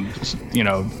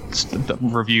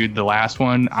reviewed the last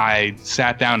one, I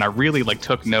sat down and I really like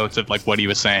took notes of like what he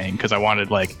was saying, because I wanted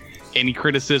like any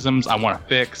criticisms I want to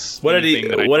fix. What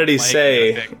did he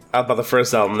say about the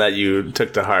first album that you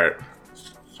took to heart?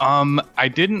 I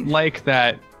didn't like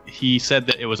that he said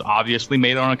that it was obviously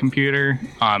made on a computer.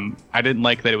 I didn't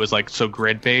like that it was like so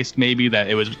grid based. Maybe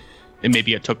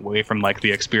it took away from like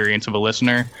the experience of a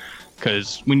listener,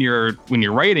 because when you're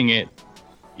writing it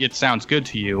sounds good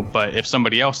to you. But if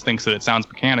somebody else thinks that it sounds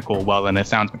mechanical, well, then it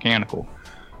sounds mechanical.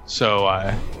 So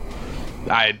I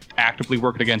actively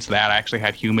worked against that. I actually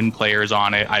had human players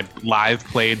on it. I live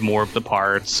played more of the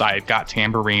parts. I got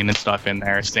tambourine and stuff in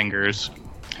there, stingers.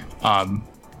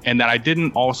 And then I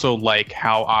didn't also like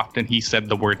how often he said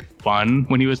the word fun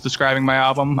when he was describing my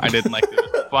album. I didn't like it. It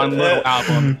was a fun little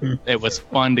album. It was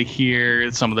fun to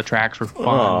hear. Some of the tracks were fun.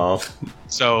 Aww.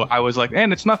 So I was like,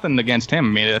 and it's nothing against him. I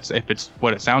mean, if it's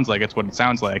what it sounds like, it's what it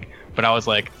sounds like. But I was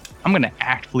like, I'm going to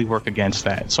actively work against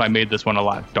that. So I made this one a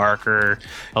lot darker,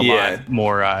 a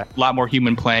lot more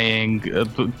human playing,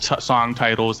 song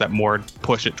titles that more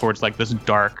push it towards like this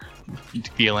dark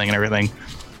feeling and everything.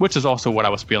 Which is also what I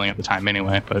was feeling at the time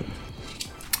anyway, but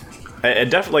it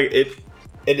definitely it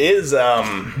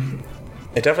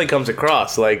definitely comes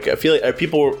across. Like, I feel like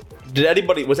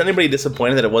was anybody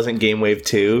disappointed that it wasn't Game Wave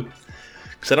 2?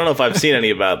 Because I don't know if I've seen any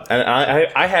about, and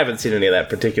I haven't seen any of that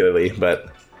particularly,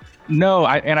 but no,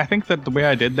 I think that the way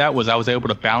I did that was I was able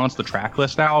to balance the track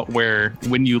list out, where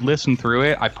when you listen through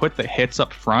it, I put the hits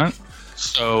up front.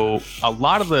 So a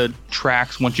lot of the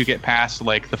tracks, once you get past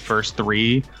like the first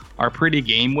 3, are pretty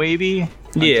game wavy.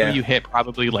 Until you hit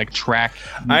probably like track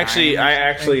 9. I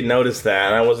actually noticed that,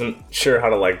 and I wasn't sure how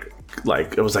to like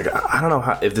it was like, I don't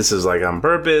know if this is like on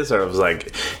purpose or it was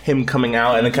like him coming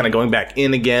out and then kind of going back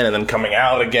in again and then coming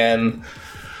out again.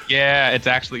 Yeah, it's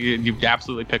actually, you've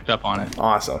absolutely picked up on it.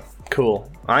 Awesome.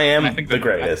 Cool. I am the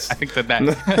greatest. I think that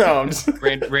no, I'm just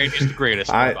Randy's the greatest.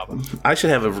 I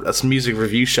should have a music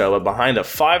review show behind a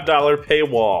 $5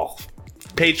 paywall.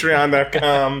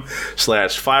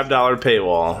 Patreon.com/$5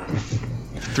 paywall.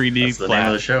 3D That's the name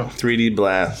of the show. 3D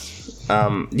Blast.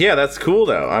 Yeah, that's cool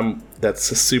though. That's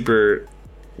super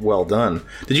well done.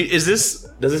 Does this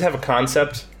have a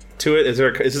concept to it? Is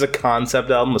this a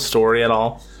concept album, a story at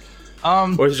all?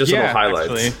 Or is it just little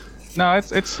highlights? Actually. No,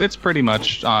 it's pretty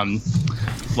much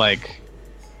like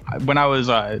when I was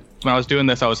doing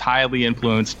this, I was highly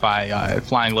influenced by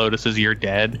Flying Lotus's "You're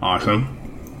Dead." Awesome.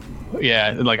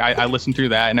 Yeah, like I listened through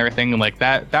that and everything, and like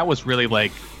that was really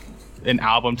like an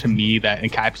album to me that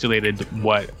encapsulated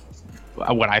what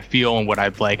I feel and what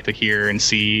I'd like to hear and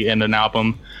see in an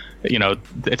album.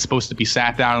 it's supposed to be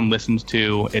sat down and listened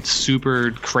to. It's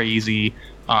super crazy,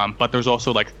 but there's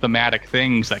also like thematic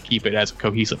things that keep it as a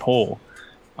cohesive whole.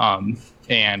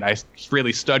 And I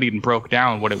really studied and broke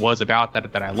down what it was about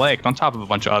that I liked, on top of a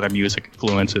bunch of other music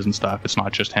influences and stuff. It's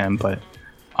not just him, but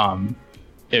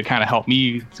it kind of helped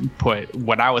me put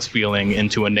what I was feeling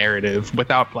into a narrative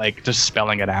without like just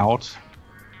spelling it out.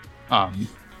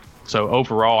 So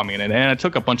overall, I mean, and it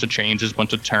took a bunch of changes, a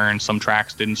bunch of turns. Some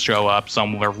tracks didn't show up.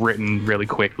 Some were written really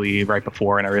quickly right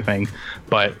before and everything.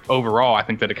 But overall, I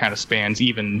think that it kind of spans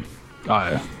even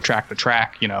track to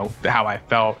track, how I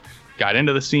felt. Got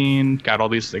into the scene, got all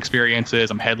these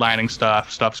experiences. I'm headlining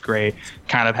stuff. Stuff's great.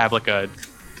 Kind of have like a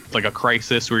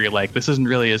crisis where you're like, this isn't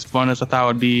really as fun as I thought it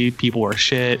would be. People are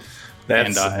shit.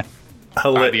 That's and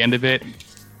by the end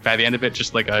of it,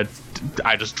 just like I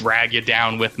just drag you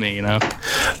down with me,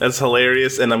 That's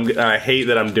hilarious, and I hate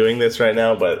that I'm doing this right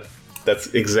now, but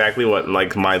that's exactly what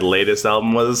like my latest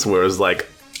album was, where it was like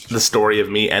the story of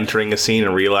me entering a scene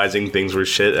and realizing things were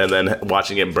shit, and then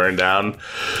watching it burn down.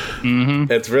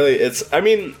 Mm-hmm.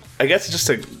 I guess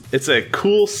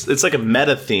it's like a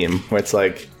meta theme where it's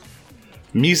like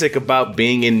music about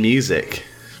being in music.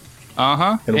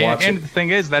 And the thing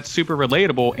is, that's super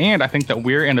relatable, and I think that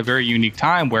we're in a very unique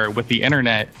time where with the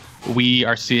internet we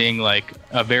are seeing like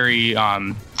a very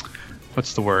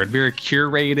very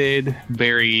curated,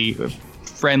 very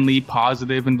friendly,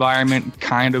 positive environment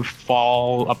kind of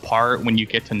fall apart when you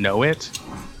get to know it,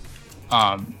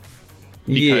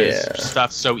 because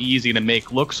stuff's so easy to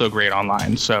make look so great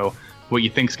online. So what you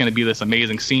think is going to be this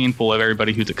amazing scene full of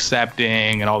everybody who's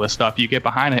accepting and all this stuff, you get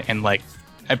behind it and like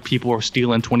people are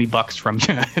stealing $20 from you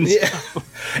and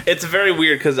stuff. It's very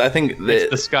weird because I think it's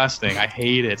disgusting. I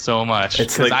hate it so much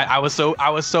because I was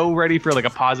so ready for like a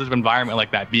positive environment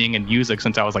like that, being in music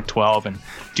since I was like 12 and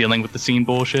dealing with the scene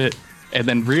bullshit, and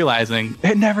then realizing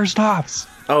it never stops.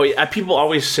 Oh yeah, people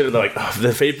always say like, oh, the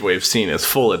vaporwave scene is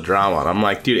full of drama, and I'm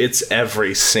like, dude, it's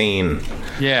every scene.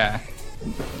 Yeah,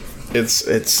 it's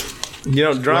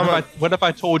drama. What if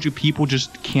I told you people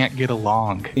just can't get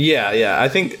along? Yeah, I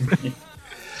think.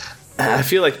 I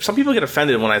feel like some people get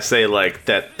offended when I say like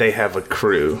that they have a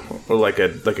crew or like a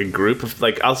group of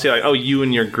like, I'll say like, oh, you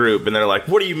and your group, and they're like,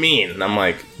 what do you mean? And I'm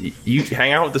like, you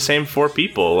hang out with the same 4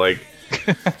 people, like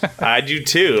I do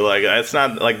too. Like it's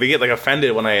not like they get like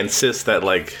offended when I insist that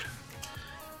like,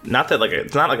 not that like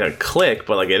it's not like a clique,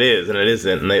 but like it is and it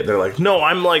isn't, and they're like, no,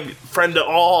 I'm like friend to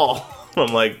all.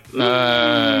 I'm like,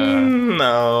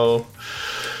 no.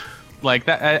 Like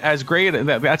that, as great.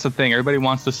 That's the thing. Everybody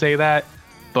wants to say that.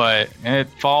 But it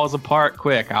falls apart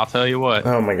quick, I'll tell you what.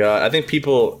 Oh my god. I think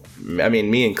people, I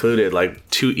mean, me included, like,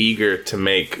 too eager to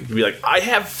be like, I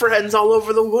have friends all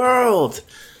over the world.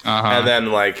 And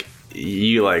then, like,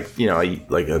 a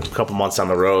couple months down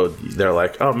the road, they're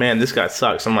like, oh man, this guy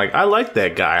sucks. I'm like, I like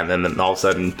that guy. And then all of a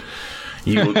sudden,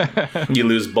 you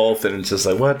lose both, and it's just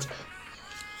like, what?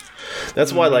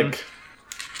 That's why, like,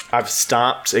 I've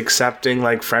stopped accepting,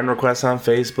 like, friend requests on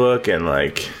Facebook and,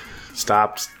 like,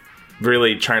 stopped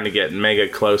really trying to get mega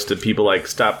close to people, like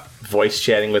stop voice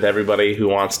chatting with everybody who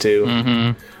wants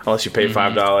to, unless you pay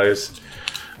 $5.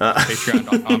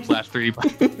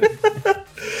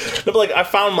 Patreon.com/3D. No, but like I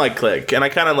found my clique, and I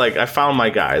found my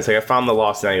guys. Like I found the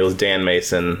Lost Angeles, Dan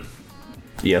Mason,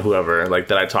 whoever like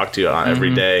that I talk to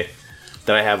every day,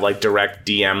 that I have like direct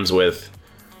DMs with,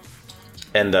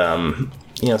 and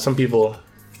some people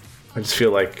I just feel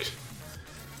like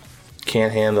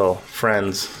can't handle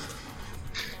friends.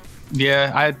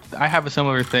 Yeah, I have a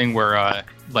similar thing where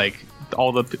like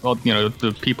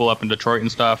the people up in Detroit and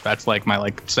stuff, that's like my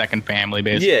like second family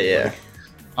basically. Yeah.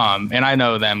 And I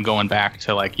know them going back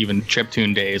to like even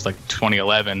chiptune days like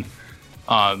 2011.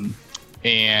 And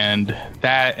then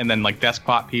like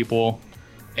Deskpop people,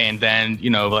 and then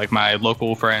like my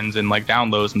local friends and like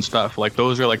downloads and stuff, like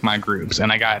those are like my groups.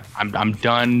 And I'm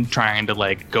done trying to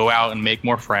like go out and make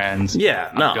more friends.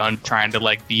 I'm done trying to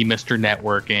like be Mr.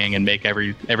 Networking and make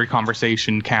every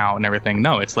conversation count and everything.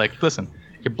 No, it's like, listen,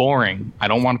 you're boring, I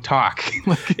don't want to talk.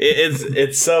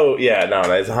 it's so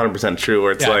that's 100% true,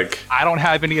 where it's like, I don't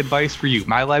have any advice for you,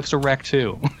 my life's a wreck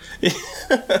too.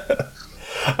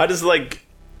 I just like,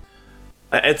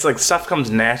 it's like stuff comes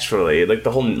naturally. Like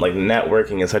the whole like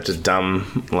networking is such a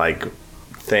dumb like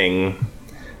thing,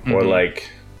 or like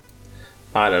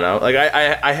I don't know. Like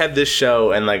I had this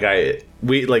show, and like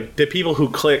we like the people who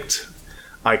clicked,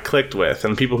 I clicked with,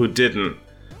 and people who didn't,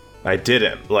 I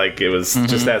didn't. Like it was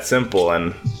just that simple.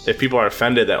 And if people are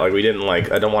offended that like we didn't,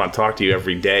 like I don't want to talk to you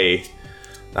every day,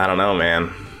 I don't know,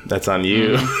 man. That's on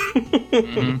you.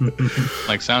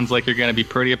 Like, sounds like you're going to be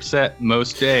pretty upset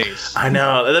most days. I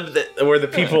know. Where the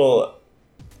people,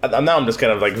 now I'm just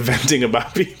kind of like venting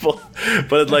about people,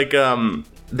 but like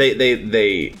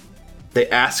they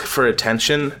ask for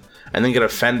attention and then get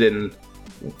offended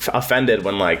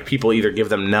when like people either give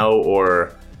them no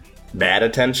or bad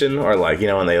attention, or like, you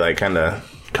know, when they like kind of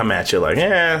come at you like,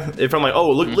 if I'm like,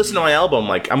 oh, look, listen to my album,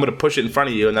 like I'm gonna push it in front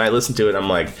of you, and then I listen to it, I'm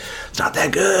like, it's not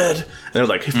that good, and they're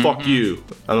like, hey, fuck you,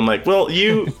 and I'm like, well,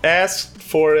 you asked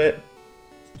for it.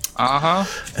 And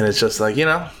it's just like, you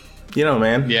know,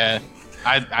 man. Yeah.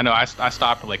 I know I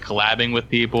stopped like collabing with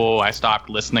people. I stopped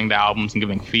listening to albums and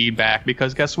giving feedback,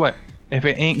 because guess what? If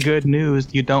it ain't good news,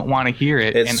 you don't want to hear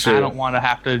it. It's and true. I don't want to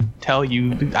have to tell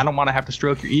you. I don't want to have to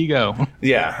stroke your ego.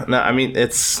 Yeah, no, I mean,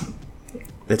 it's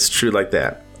true like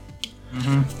that.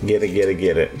 Get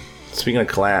it. Speaking of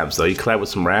collabs, though, you collab with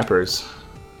some rappers.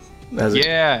 That's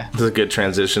a good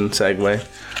transition segue.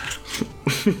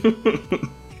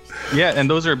 Yeah, and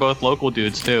those are both local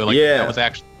dudes too. Like,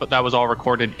 that was all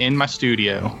recorded in my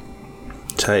studio.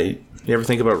 Tight. You ever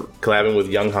think about collabing with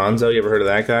Young Hanzo? You ever heard of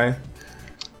that guy?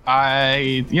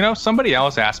 Somebody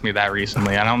else asked me that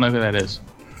recently. I don't know who that is.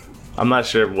 I'm not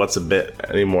sure what's a bit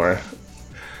anymore.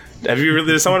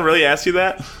 Did someone really ask you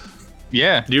that?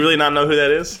 Yeah. Do you really not know who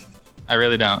that is? I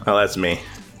really don't. Oh, that's me.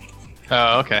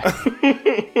 Oh, okay.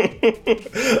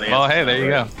 Well, hey, there you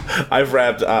go. I've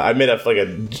rapped. I made up like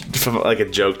a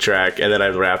joke track, and then I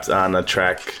rapped on a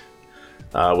track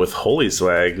with Holy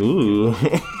Swag. Ooh,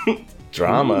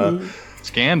 drama. Ooh.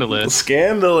 Scandalous.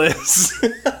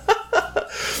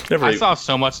 I saw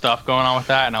so much stuff going on with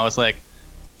that, and I was like,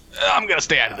 I'm gonna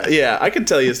stay out of this. Yeah, I could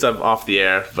tell you stuff off the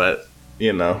air, but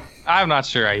you know, I'm not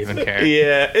sure I even care.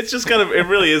 Yeah, it's just kind of. It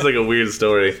really is like a weird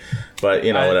story. But,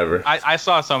 you know, whatever. I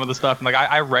saw some of the stuff, and like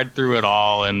I read through it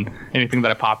all, and anything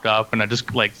that I popped up, and I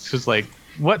just like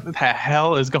what the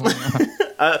hell is going on?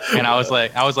 And I was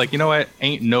like, you know what?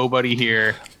 Ain't nobody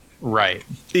here right.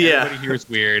 Yeah. Everybody here is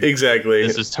weird. Exactly.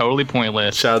 This is totally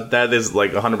pointless. That is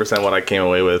like 100% what I came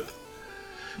away with.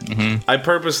 I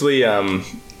purposely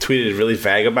tweeted really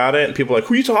vague about it, and people are like,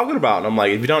 who are you talking about? And I'm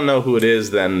like, if you don't know who it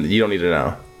is, then you don't need to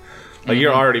know. Like,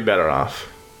 you're already better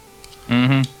off.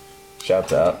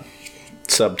 Shouts out.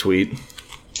 Subtweet.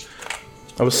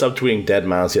 I was subtweeting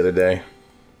Deadmau5 the other day.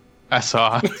 I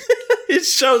saw.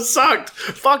 His show sucked.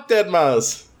 Fuck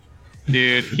Deadmau5.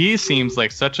 Dude, he seems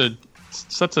like such a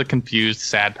confused,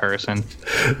 sad person.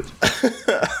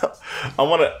 So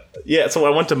I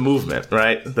went to Movement,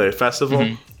 right? The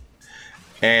festival.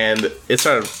 And it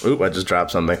started. Oop! I just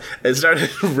dropped something. It started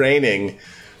raining,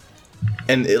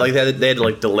 and they had to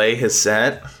like delay his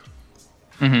set.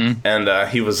 And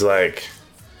he was like,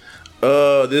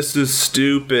 "Oh, this is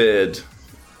stupid.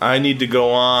 I need to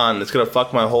go on. It's gonna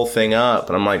fuck my whole thing up."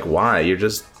 And I'm like, "Why? You're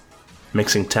just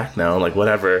mixing techno, like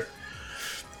whatever."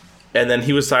 And then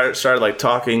he was started like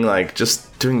talking, like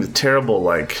just doing the terrible,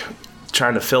 like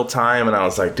trying to fill time. And I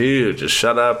was like, "Dude, just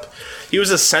shut up." He was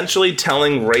essentially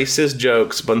telling racist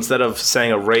jokes, but instead of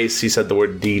saying a race, he said the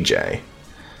word DJ.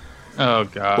 Oh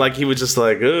god! Like he was just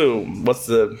like, "Ooh, what's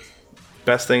the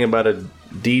best thing about a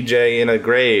DJ in a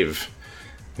grave?"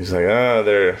 He's like, "Oh,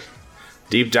 they're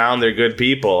deep down, they're good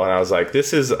people." And I was like,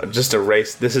 "This is just a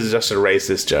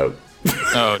racist joke."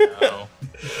 Oh no!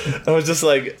 I was just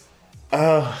like,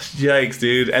 "Oh, yikes,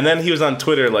 dude!" And then he was on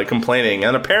Twitter like complaining,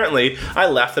 and apparently I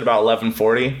left at about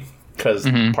 11:40 because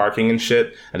parking and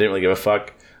shit. I didn't really give a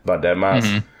fuck about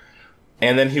Deadmau5.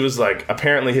 And then he was like,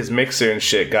 apparently his mixer and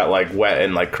shit got like wet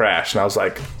and like crashed, and I was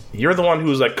like, "You're the one who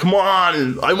was like, come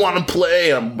on, I want to play."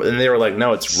 And they were like,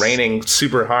 "No, it's raining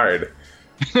super hard."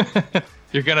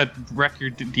 You're gonna wreck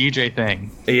your DJ thing.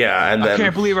 Yeah, and then I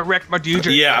can't believe I wrecked my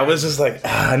DJ. Yeah, I was just like,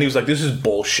 and he was like, "This is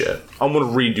bullshit. I'm gonna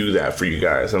redo that for you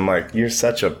guys." I'm like, "You're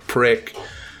such a prick."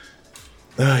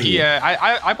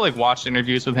 Yeah, I've like watched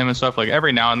interviews with him and stuff. Like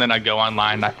every now and then I go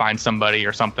online and I find somebody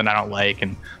or something I don't like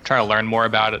and try to learn more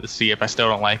about it to see if I still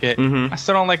don't like it. I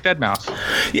still don't like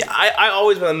Deadmau5. Yeah, I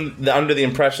always been under the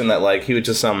impression that like he was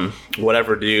just some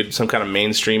whatever dude, some kind of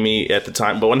mainstreamy at the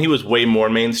time. But when he was way more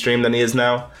mainstream than he is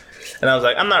now, and I was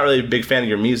like, I'm not really a big fan of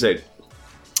your music.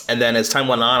 And then as time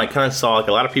went on, I kind of saw like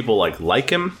a lot of people like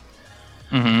him.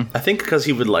 I think because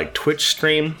he would like Twitch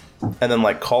stream and then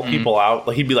like call people out.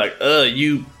 Like he'd be like,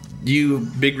 you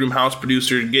big room house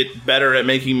producer, get better at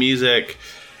making music."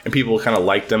 And people kind of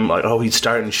liked him, like, "Oh, he's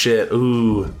starting shit.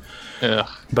 Ooh." Ugh.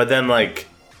 But then like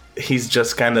he's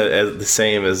just kind of the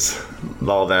same as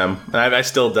all them. And I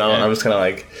still don't. Yeah. I'm just kind of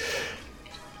like,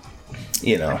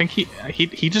 you know. I think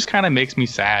he just kind of makes me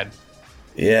sad.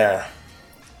 Yeah.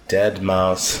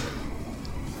 Deadmau5.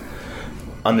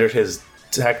 Under his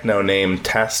techno name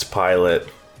Test Pilot,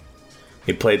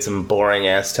 he played some boring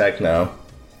ass techno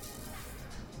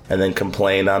and then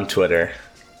complained on Twitter.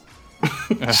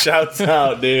 Shouts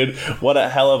out, dude. What a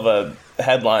hell of a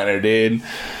headliner, dude.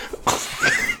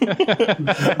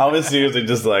 I was seriously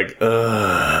just like,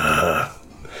 ugh.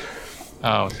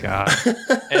 Oh, God.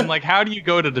 And, like, how do you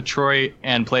go to Detroit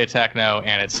and play techno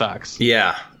and it sucks?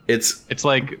 Yeah, It's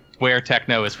like where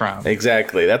techno is from.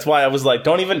 exactly. That's why I was like,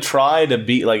 don't even try to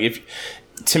be like, if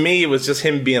to me it was just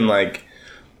him being like,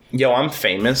 yo, I'm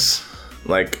famous.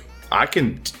 Like, I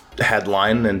can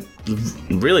headline and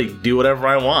really do whatever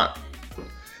I want.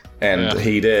 And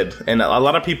he did. And a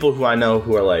lot of people who I know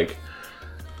who are like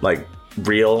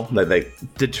real, like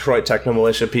Detroit Techno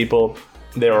Militia people,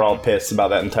 they were all pissed about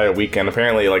that entire weekend.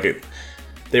 Apparently, like,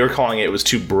 they were calling it was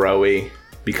too bro-y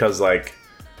because, like,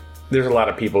 there's a lot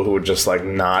of people who were just, like,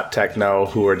 not techno,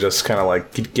 who were just kind of,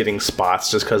 like, getting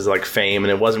spots just because, like, fame,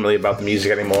 and it wasn't really about the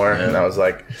music anymore. Yeah. And I was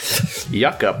like,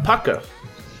 yucca pucka.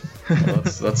 Well,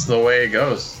 that's the way it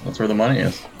goes. That's where the money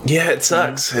is. Yeah, it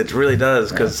sucks. It really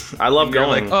does, because I love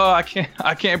going. Like, oh,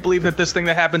 I can't believe that this thing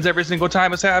that happens every single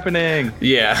time is happening.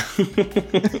 Yeah.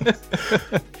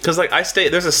 Because, like,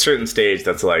 there's a certain stage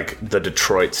that's, like, the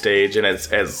Detroit stage, and it's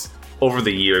as over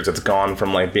the years, it's gone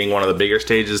from, like, being one of the bigger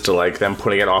stages to, like, them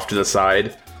putting it off to the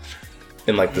side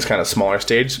in, like, this kind of smaller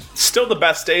stage. Still the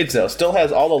best stage, though. Still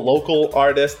has all the local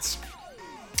artists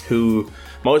who...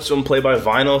 Most of them play by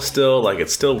vinyl still. Like,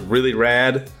 it's still really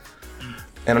rad.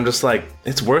 And I'm just like,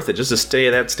 it's worth it just to stay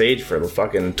at that stage for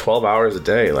fucking 12 hours a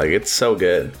day. Like, it's so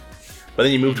good. But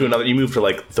then you move to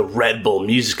like the Red Bull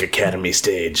Music Academy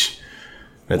stage.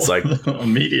 It's like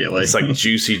immediately. It's like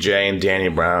Juicy J and Danny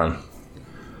Brown.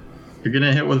 You're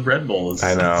gonna hit with Red Bull.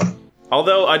 I know.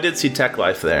 Although I did see Tech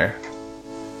Life there.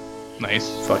 Nice.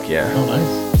 Fuck yeah. Oh,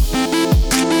 nice.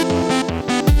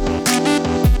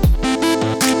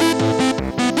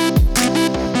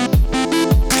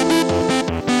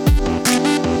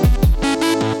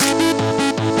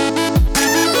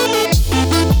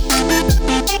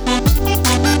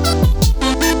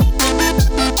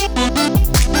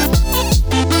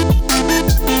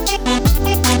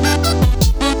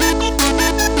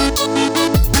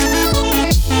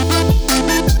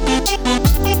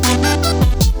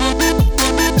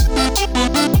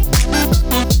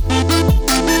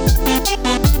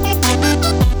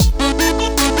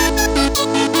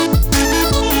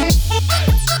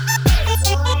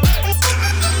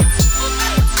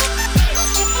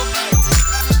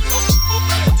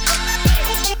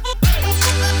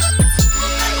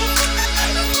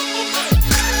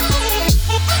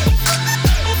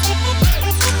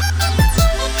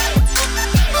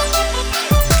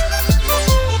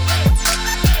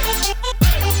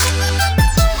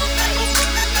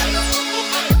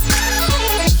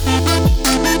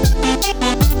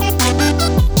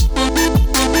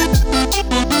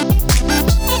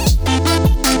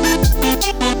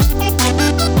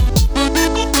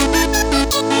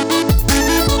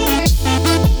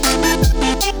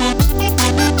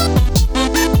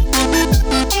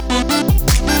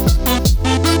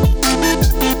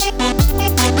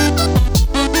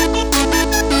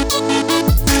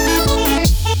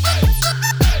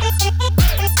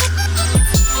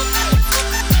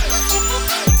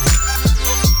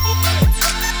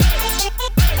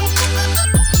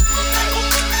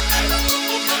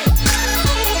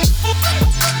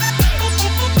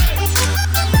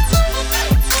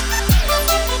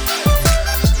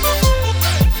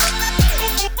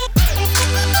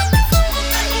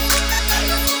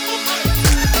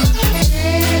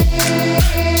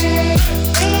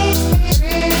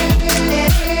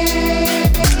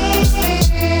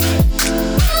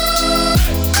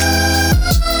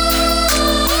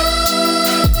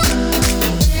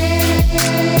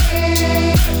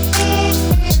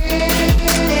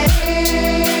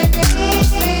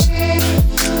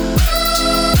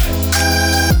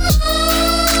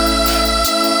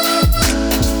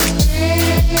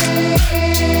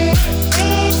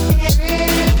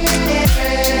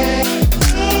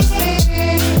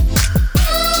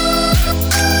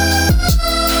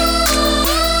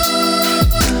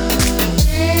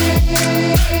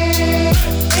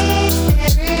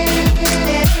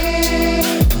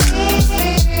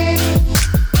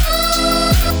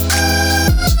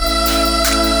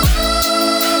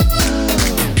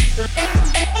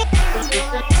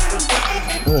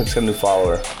 It's a new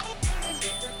follower.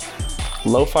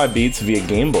 Lo-fi beats via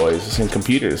Game Boys and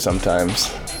computers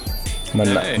sometimes.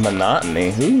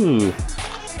 Monotony. Ooh.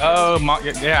 Oh,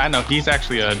 yeah, I know. He's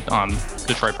actually a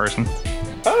Detroit person.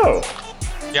 Oh.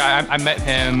 Yeah, I met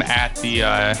him at the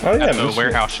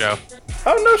warehouse show.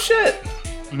 Oh, no shit.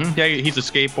 Mm-hmm. Yeah, he's a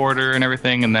skateboarder and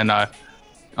everything, and then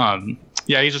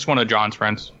yeah, he's just one of John's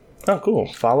friends. Oh,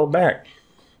 cool. Follow back.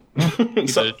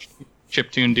 He's a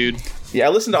chiptune dude. I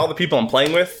listened to all the people I'm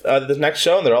playing with this next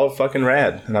show, and they're all fucking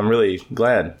rad, and I'm really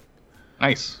glad.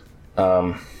 Nice.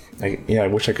 I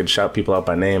wish I could shout people out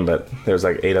by name, but there's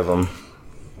like 8 of them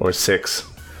or 6.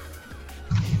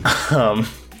 I'm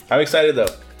excited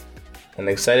though, and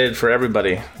excited for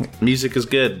everybody. Music is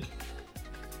good.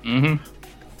 I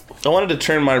wanted to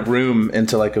turn my room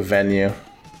into like a venue.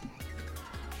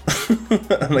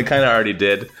 And I kind of already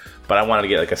did, but I wanted to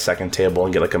get like a second table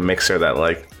and get like a mixer that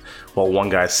like, while one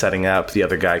guy's setting up, the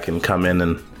other guy can come in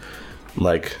and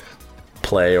like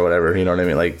play or whatever. You know what I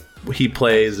mean? Like he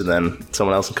plays and then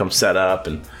someone else can come set up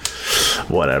and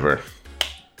whatever.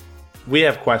 We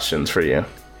have questions for you.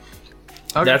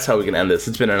 Okay. That's how we can end this.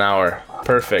 It's been an hour.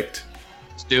 Perfect.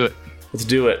 Let's do it. Let's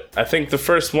do it. I think the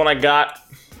first one I got,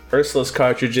 Ursula's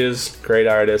Cartridges, great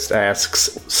artist,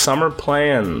 asks, summer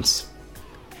plans.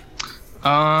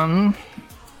 I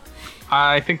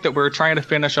think that we're trying to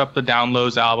finish up the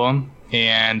Downloads album,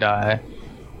 and I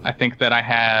think that I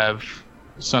have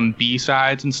some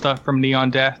B-sides and stuff from Neon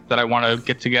Death that I want to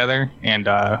get together and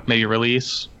maybe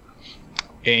release,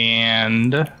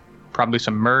 and probably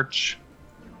some merch.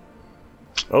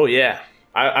 Oh yeah,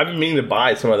 I've been meaning to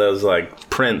buy some of those like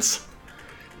prints.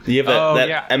 You have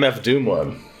that MF Doom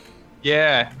one.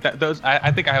 Yeah, those.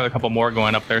 I think I have a couple more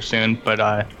going up there soon,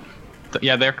 but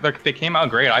yeah, they came out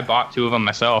great. I bought 2 of them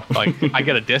myself. Like I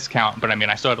get a discount, but I mean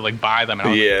I still had to like buy them. And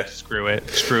I was like,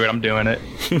 screw it, I'm doing it.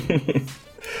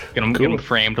 Get them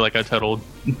framed like a total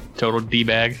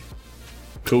D-bag.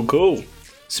 Cool.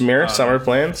 Samir, summer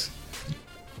plans?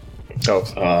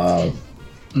 I'm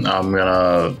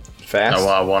gonna fast.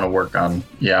 I want to work on.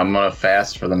 Yeah, I'm gonna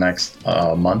fast for the next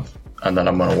month, and then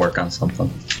I'm gonna work on something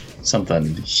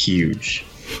huge.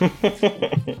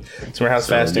 Samir, how's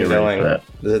fasting going?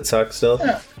 Does it suck still?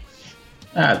 Yeah.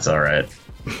 That's all right.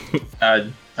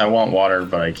 I want water,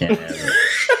 but I can't have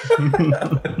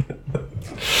it.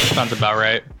 Sounds about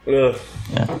right. Ugh.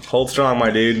 Yeah. Hold strong, my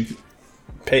dude.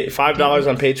 Pay $5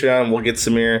 on Patreon. We'll get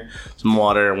Samir some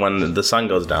water when the sun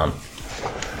goes down.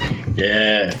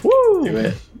 Yeah. Woo! Do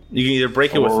it. You can either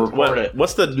break it with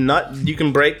what's the nut you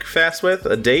can break fast with?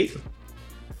 A date?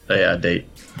 Yeah, a date.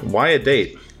 Why a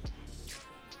date?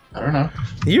 I don't know.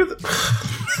 You're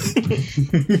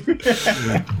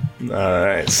all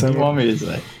right. So What do you want me to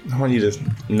say? I want you to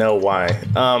know why.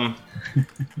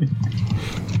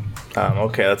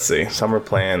 Okay, let's see. Summer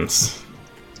plans.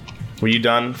 Were you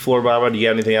done, Floor Baba? Do you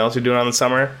have anything else you're doing on the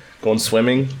summer? Going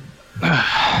swimming?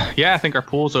 Yeah, I think our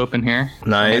pool's open here.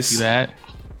 Nice. So I might do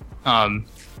that.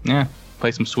 Yeah,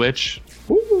 play some Switch.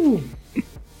 Woo!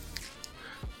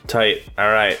 Tight.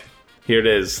 All right. Here it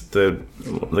is. The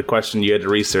question you had to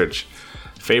research.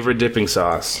 Favorite dipping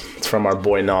sauce? It's from our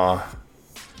boy Naw.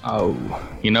 Oh,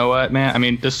 you know what, man? I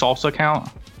mean, does salsa count?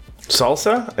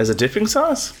 Salsa as a dipping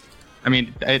sauce? I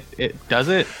mean, it does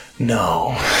it? No.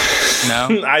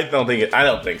 No? I don't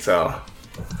think so. All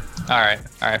right,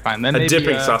 fine. Then A maybe,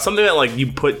 dipping sauce, something that like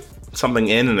you put something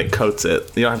in and it coats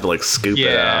it. You don't have to like scoop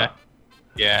it out.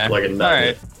 Yeah. Like a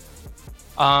nugget.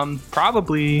 All right.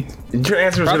 Probably. Your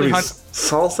answer was gonna be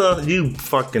salsa. You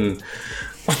fucking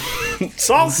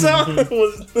salsa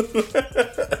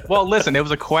was. Well, listen, it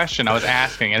was a question I was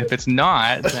asking, and if it's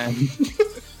not,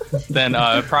 then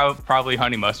probably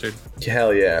honey mustard.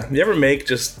 Hell yeah! You ever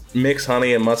just mix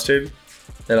honey and mustard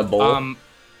in a bowl?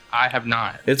 I have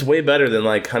not. It's way better than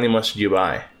like honey mustard you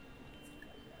buy.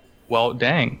 Well,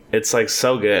 dang. It's like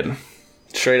so good.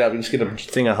 Straight up, you just get a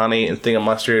thing of honey and a thing of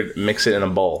mustard, mix it in a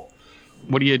bowl.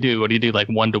 What do you do? What do you do? Like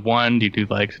 1-to-1? Do you do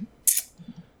like?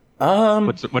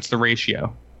 What's the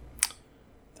ratio?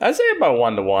 I'd say about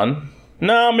 1-to-1.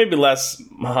 No, maybe less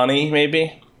honey.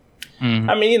 Maybe. Mm-hmm.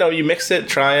 I mean, you mix it,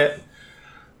 try it,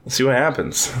 see what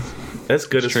happens. That's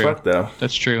good as fuck, though.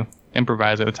 That's true.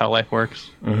 Improvise it. That's how life works.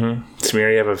 Mm-hmm.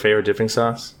 Samir, you have a favorite dipping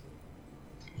sauce?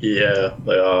 Yeah,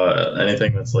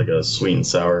 anything that's like a sweet and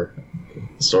sour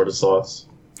sort of sauce,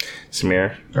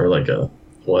 Samir, or like a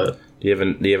what? Do you have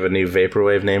a new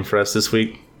vaporwave name for us this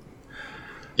week?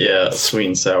 Yeah, sweet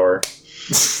and sour.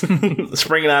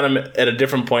 Spring it on him at a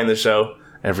different point in the show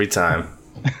every time.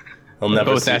 He'll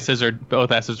never both S's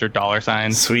are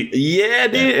 $signs. Sweet, yeah,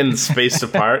 dude, and spaced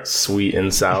apart. Sweet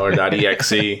and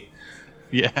sour.exe.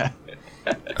 Yeah.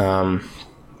 All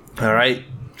right,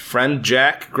 friend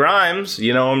Jack Grimes,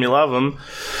 you know him, you love him.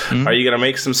 Mm-hmm. Are you gonna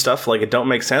make some stuff like It Don't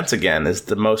Make Sense Again? Is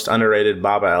the most underrated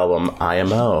Baba album,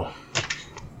 IMO?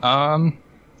 I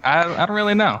don't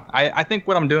really know. I think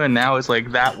what I'm doing now is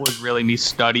like that was really me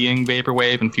studying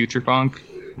vaporwave and future funk,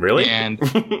 Really? And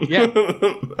yeah.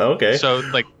 Okay. So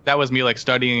like that was me like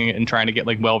studying and trying to get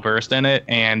like well versed in it,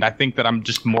 and I think that I'm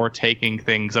just more taking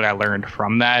things that I learned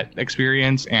from that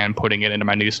experience and putting it into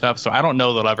my new stuff. So I don't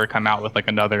know that I'll ever come out with like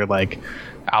another like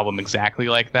album exactly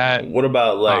like that. What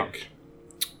about like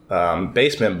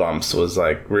Basement Bumps was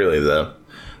like really the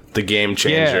game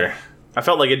changer. Yeah. I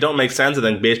felt like it don't make sense, and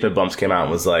then Basement Bumps came out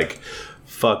and was like,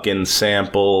 fucking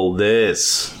sample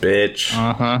this, bitch.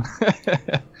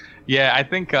 Yeah, I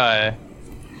think I'll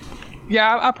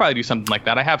probably do something like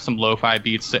that. I have some lo-fi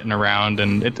beats sitting around,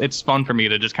 and it's fun for me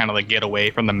to just kind of like get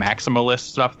away from the maximalist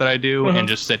stuff that I do and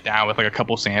just sit down with like a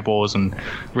couple samples and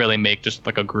really make just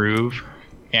like a groove.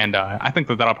 And I think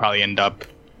that'll probably end up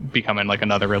becoming like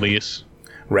another release.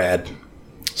 Rad.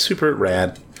 Super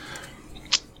rad.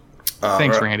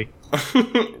 Thanks, Randy.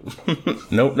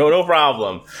 No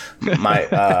problem.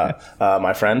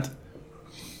 My friend.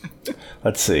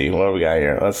 Let's see. What do we got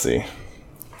here? Let's see.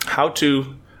 How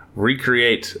to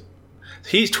recreate.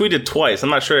 He's tweeted twice. I'm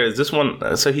not sure. Is this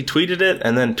one? So he tweeted it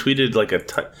and then tweeted like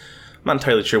I'm not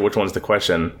entirely sure which one's the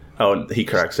question. Oh, he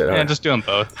corrects it. Yeah, Right. just doing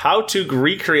both. How to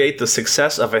recreate the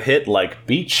success of a hit like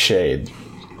Beach Shade.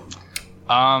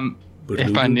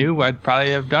 If I knew, I'd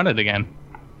probably have done it again.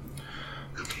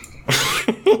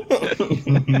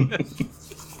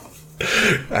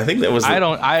 I think that was. I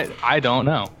don't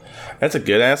know. That's a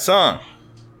good ass song.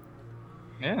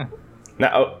 Yeah.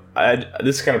 Now,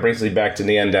 this kind of brings me back to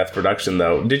Neon Death production,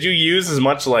 though. Did you use as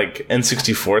much like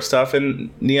N64 stuff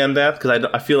in Neon Death? Because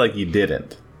I feel like you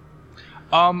didn't.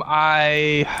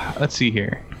 Let's see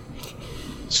here.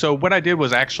 So what I did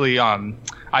was actually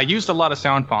I used a lot of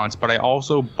sound fonts, but I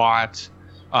also bought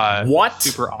What?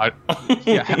 Super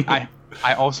yeah,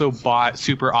 I also bought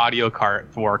Super Audio Cart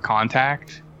for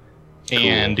Contact.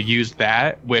 And used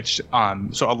that, which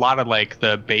so a lot of like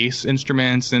the bass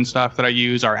instruments and stuff that I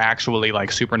use are actually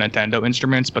like Super Nintendo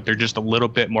instruments, but they're just a little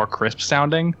bit more crisp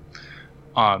sounding.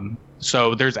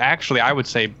 So there's actually, I would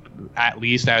say, at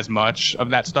least as much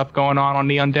of that stuff going on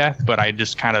Neon Death, but I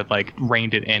just kind of like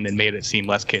reined it in and made it seem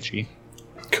less kitschy.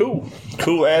 Cool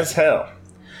as hell.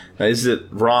 Now, is it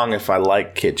wrong if I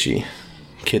like kitschy?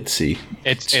 Kitsy.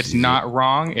 It's not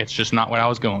wrong. It's just not what I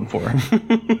was going for.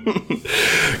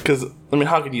 Because I mean,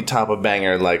 how could you top a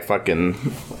banger like fucking?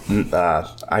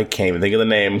 I can't even think of the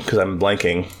name because I'm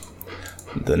blanking.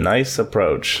 The Nice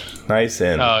Approach, Nice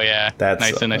In. Oh yeah,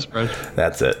 that's nice approach.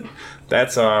 That's it.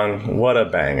 That song, what a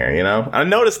banger, you know. I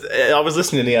noticed I was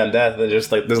listening to Neon Death, and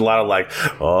just like there's a lot of like,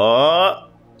 oh,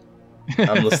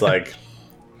 I'm just like,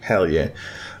 hell yeah.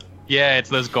 Yeah, it's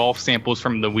those golf samples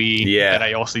from the Wii that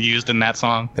I also used in that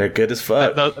song. They're good as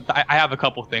fuck. I have a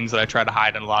couple things that I try to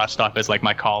hide in a lot of stuff as like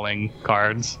my calling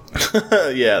cards.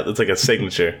 Yeah, it's like a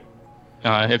signature.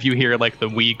 If you hear like the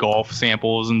Wii golf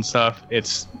samples and stuff,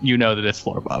 it's that it's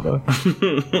Floor Baba.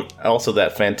 Also,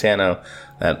 that Fantano,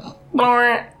 that.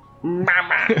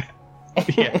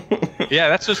 yeah,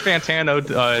 that's just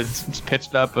Fantano it's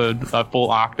pitched up a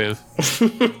full octave.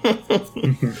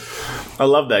 I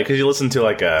love that because you listen to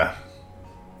like a.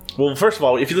 Well, first of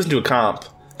all, if you listen to a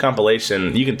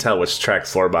compilation, you can tell which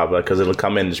track's Floor Baba because it'll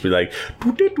come in and just be like,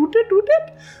 but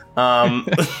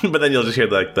then you'll just hear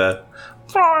like the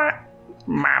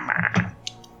mama.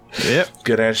 Yep,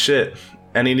 good ass shit.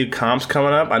 Any new comps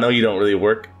coming up? I know you don't really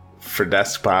work for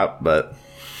desktop, but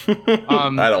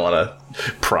I don't want to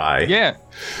pry. Yeah,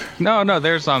 no.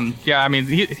 There's yeah. I mean,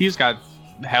 he's got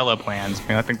hella plans. I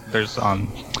mean, I think there's I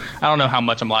don't know how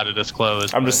much I'm allowed to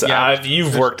disclose. I'm just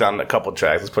you've worked on a couple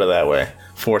tracks. Let's put it that way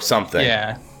for something.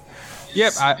 Yeah.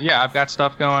 Yep. I've got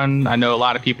stuff going. I know a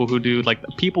lot of people who do like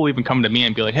people even come to me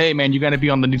and be like, "Hey, man, you gonna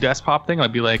be on the new Despop thing?"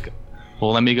 I'd be like,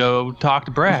 "Well, let me go talk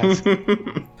to Brad."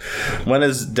 When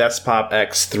is Despop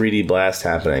X 3D Blast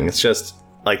happening? It's just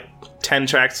like 10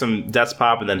 tracks from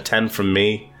Despop and then 10 from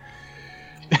me.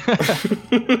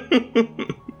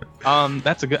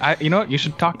 That's a good. You know what? You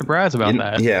should talk to Braz about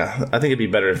that. Yeah, I think it'd be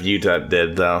better if you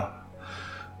did though.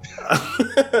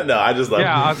 No, I just love.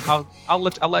 Yeah, I'll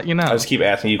let you know. I just keep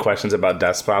asking you questions about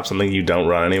Despop, something you don't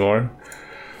run anymore.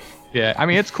 Yeah, I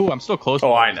mean it's cool. I'm still close. Oh,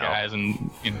 to I these know. Guys,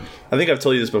 and I think I've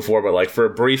told you this before, but like for a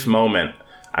brief moment,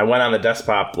 I went on the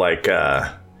Despop like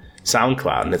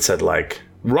SoundCloud, and it said like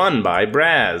run by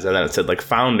Braz, and then it said like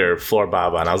founder Floor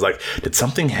Baba, and I was like, did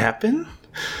something happen?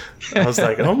 I was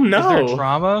like, oh no. Is there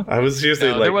drama? I was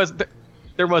seriously like,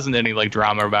 there wasn't any like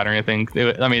drama about it or anything.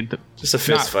 I mean, just a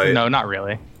fist fight. No, not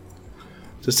really.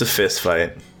 Just a fist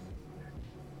fight.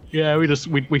 Yeah,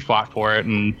 we fought for it,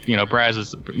 and Braz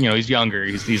is he's younger,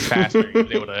 he's faster, he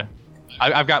was able to.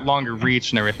 I've got longer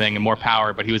reach and everything and more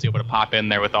power, but he was able to pop in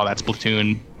there with all that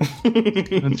Splatoon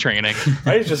training.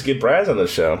 I just get Braz on the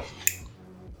show.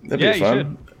 That'd Yeah, be you fun. should.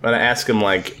 I'm gonna ask him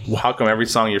like, how come every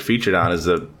song you're featured on is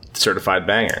a certified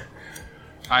banger?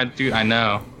 I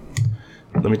know.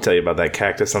 Let me tell you about that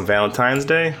cactus on Valentine's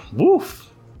Day. Woof.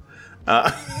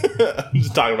 I'm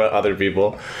just talking about other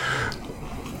people.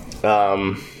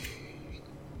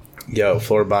 Yo,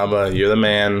 Floor Baba, you're the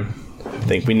man. I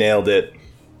think we nailed it.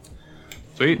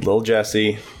 Sweet. Lil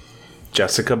Jesse,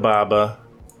 Jessica Baba.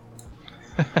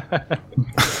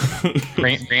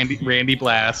 Randy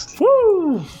Blast.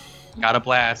 Woo! Got a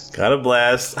blast. Got a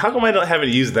blast. How come I haven't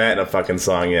used that in a fucking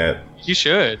song yet? You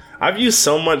should. I've used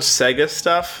so much Sega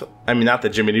stuff. I mean, not that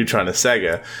Jimmy Neutron is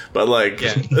Sega, but like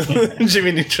Yeah.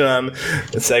 Jimmy Neutron and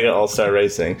Sega All-Star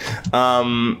Racing.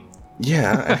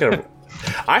 Yeah,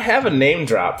 I have a name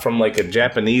drop from like a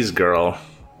Japanese girl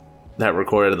that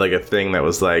recorded like a thing that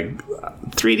was like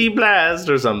 3D Blast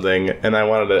or something, and I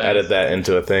wanted to edit that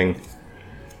into a thing.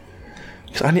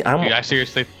 Dude, I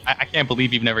seriously, I can't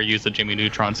believe you've never used a Jimmy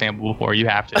Neutron sample before. You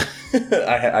have to.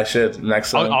 I should next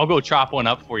song. I'll go chop one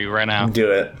up for you right now.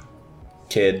 Do it,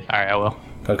 kid. All right, I will.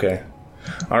 Okay.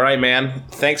 All right, man.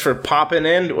 Thanks for popping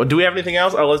in. Do we have anything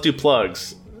else? Oh, let's do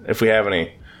plugs if we have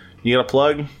any. You got a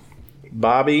plug,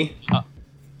 Bobby?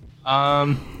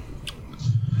 Yeah,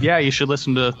 you should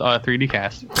listen to 3D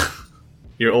Cast.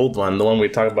 Your old one, the one we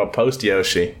talked about post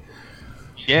Yoshi.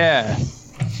 Yeah.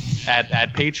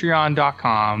 At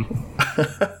patreon.com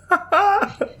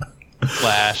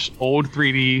 /old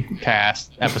 3D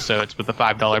cast episodes with the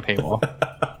 $5 paywall.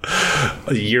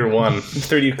 Year one.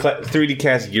 3D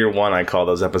Cast Year 1, I call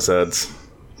those episodes.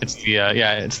 It's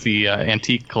the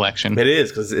antique collection. It is,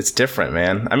 because it's different,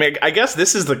 man. I mean, I guess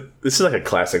this is like a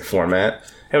classic format.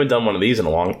 I haven't done one of these in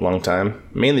a long time.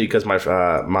 Mainly because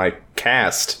my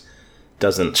cast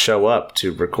doesn't show up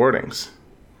to recordings.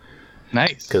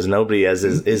 Nice. Because nobody is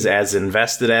as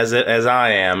invested as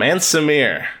I am. And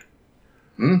Samir.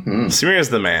 Mm-hmm. Samir's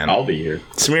the man. I'll be here.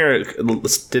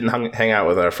 Samir didn't hang out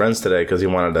with our friends today because he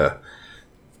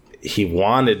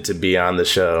wanted to be on the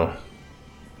show.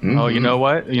 Mm-hmm. Oh, you know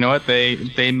what?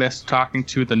 They missed talking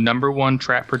to the #1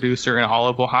 trap producer in all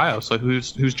of Ohio. So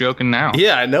who's joking now?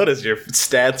 Yeah, I noticed your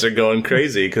stats are going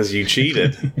crazy because you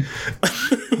cheated.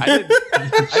 I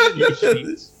didn't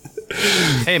cheat.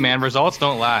 Hey man, results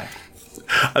don't lie.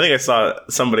 I think I saw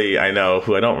somebody I know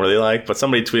who I don't really like, but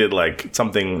somebody tweeted like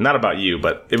something, not about you,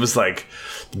 but it was like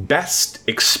best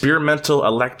experimental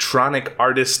electronic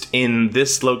artist in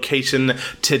this location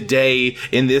today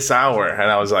in this hour. And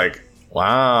I was like,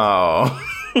 wow.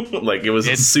 Like it was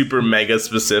super mega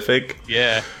specific.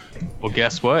 Yeah. Well,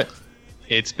 guess what?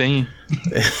 It's me.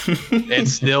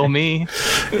 It's still me.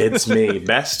 It's me.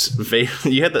 Best vape.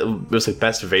 You had it was like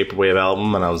best vaporwave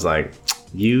album, and I was like,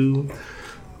 you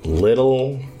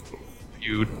little.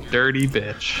 You dirty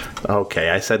bitch. Okay,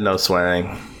 I said no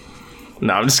swearing.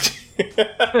 No, I'm just kidding.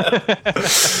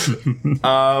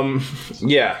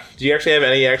 Yeah. Do you actually have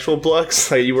any actual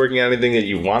plugs? Are you working on anything that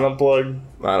you want to plug?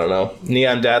 I don't know.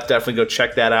 Neon Death, definitely go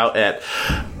check that out at,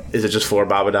 is it just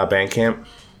floorbaba.bandcamp.com?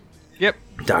 Yep.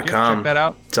 Check that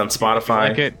out. It's on Spotify.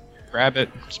 Like it, grab it.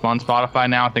 It's on Spotify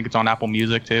now. I think it's on Apple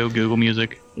Music too. Google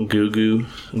Music. Google.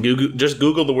 Just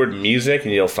Google the word music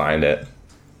and you'll find it.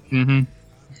 Mm-hmm.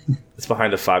 It's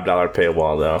behind a $5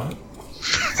 paywall though.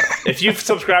 If you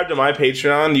subscribe to my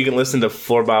Patreon, you can listen to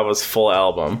Floor Baba's full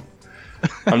album.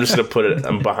 I'm just gonna put it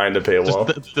behind a paywall.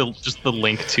 Just the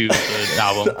link to the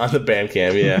album on the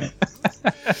Bandcamp. Yeah.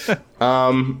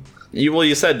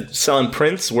 You said selling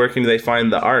prints. Where can they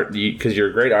find the art? Because you're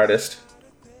a great artist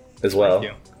as well.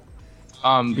 Thank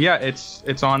you. Yeah,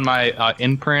 it's on my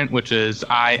Imprint, which is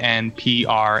INPRNT,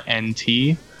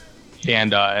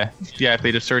 and yeah, if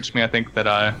they just search me, I think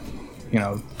that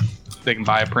they can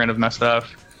buy a print of my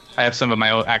stuff. I have some of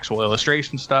my actual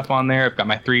illustration stuff on there. I've got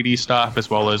my 3D stuff as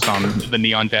well as the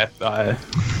Neon Death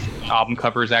album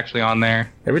covers actually on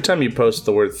there. Every time you post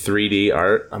the word 3D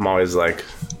art, I'm always like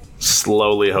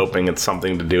slowly hoping it's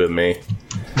something to do with me.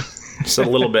 Just a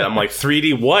little bit. I'm like,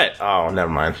 3D what? Oh, never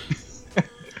mind.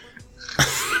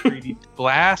 3D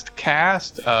blast,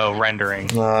 cast, rendering.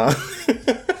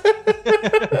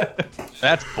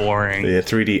 That's boring. Yeah,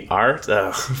 3D art?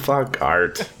 Ugh, fuck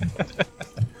art.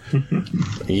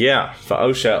 Yeah, for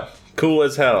Osho. Cool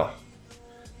as hell.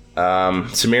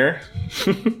 Samir?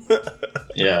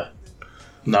 Yeah.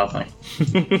 Nothing.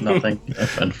 Nothing.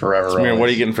 And forever. Samir, always. what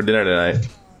are you getting for dinner tonight?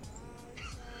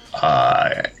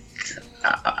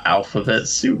 Alphabet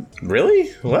soup.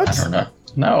 Really? What? I don't know.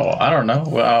 No, I don't know.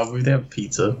 Well, we have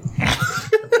pizza.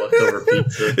 Leftover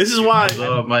pizza. This is why.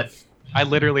 I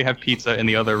literally have pizza in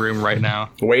the other room right now.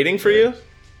 Waiting for you?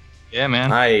 Yeah,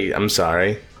 man. I'm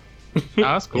sorry. Oh,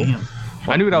 that's cool.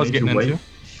 I knew what I was getting into.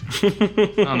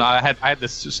 don't know. I had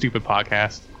this stupid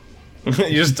podcast. You're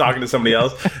just talking to somebody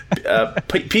else.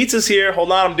 Pizza's here.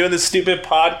 Hold on, I'm doing this stupid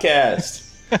podcast.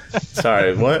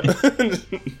 Sorry, what?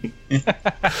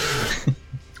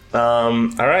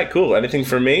 All right, cool. Anything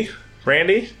for me,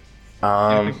 Randy?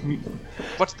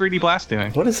 What's 3D Blast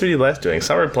doing? What is 3D Blast doing?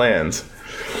 Summer plans.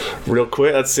 Real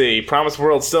quick, let's see. Promise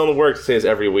World still in the works. Says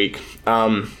every week.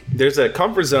 There's a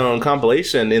Comfort Zone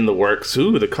compilation in the works.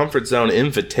 Ooh, the Comfort Zone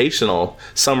Invitational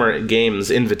Summer Games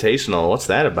Invitational. What's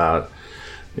that about?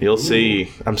 You'll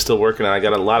see. I'm still working on it. I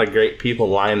got a lot of great people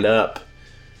lined up.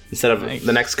 Instead of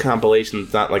the next compilation,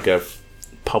 it's not like a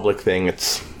public thing.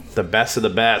 It's the best of the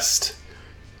best.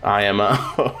 IMO.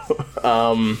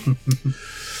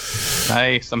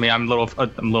 Nice. I mean, I'm a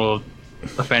little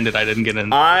offended I didn't get in.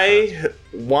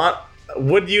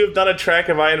 Would you have done a track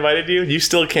if I invited you? You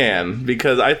still can,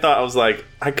 because I thought I was like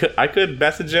I could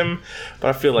message him, but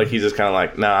I feel like he's just kind of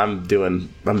like, nah, I'm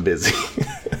busy.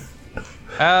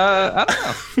 I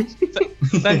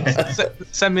don't know.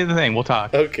 Send me the thing. We'll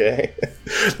talk. Okay,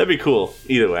 that'd be cool.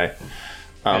 Either way,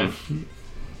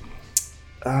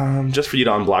 just for you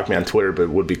to unblock me on Twitter, but it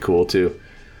would be cool too.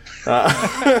 All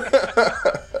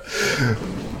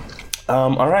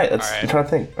right, I'm trying to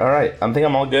think. All right, I think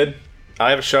I'm all good. I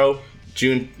have a show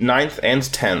June 9th and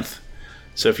 10th.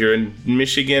 So if you're in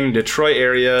Michigan, Detroit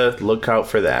area, look out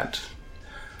for that.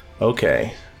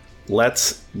 Okay.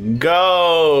 Let's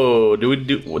go. Do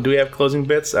we have closing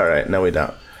bits? All right, no we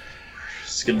don't.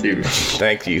 Skadoosh.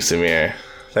 Thank you, Samir.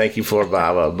 Thank you, Floor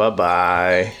Baba.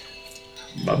 Bye-bye.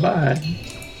 Bye-bye.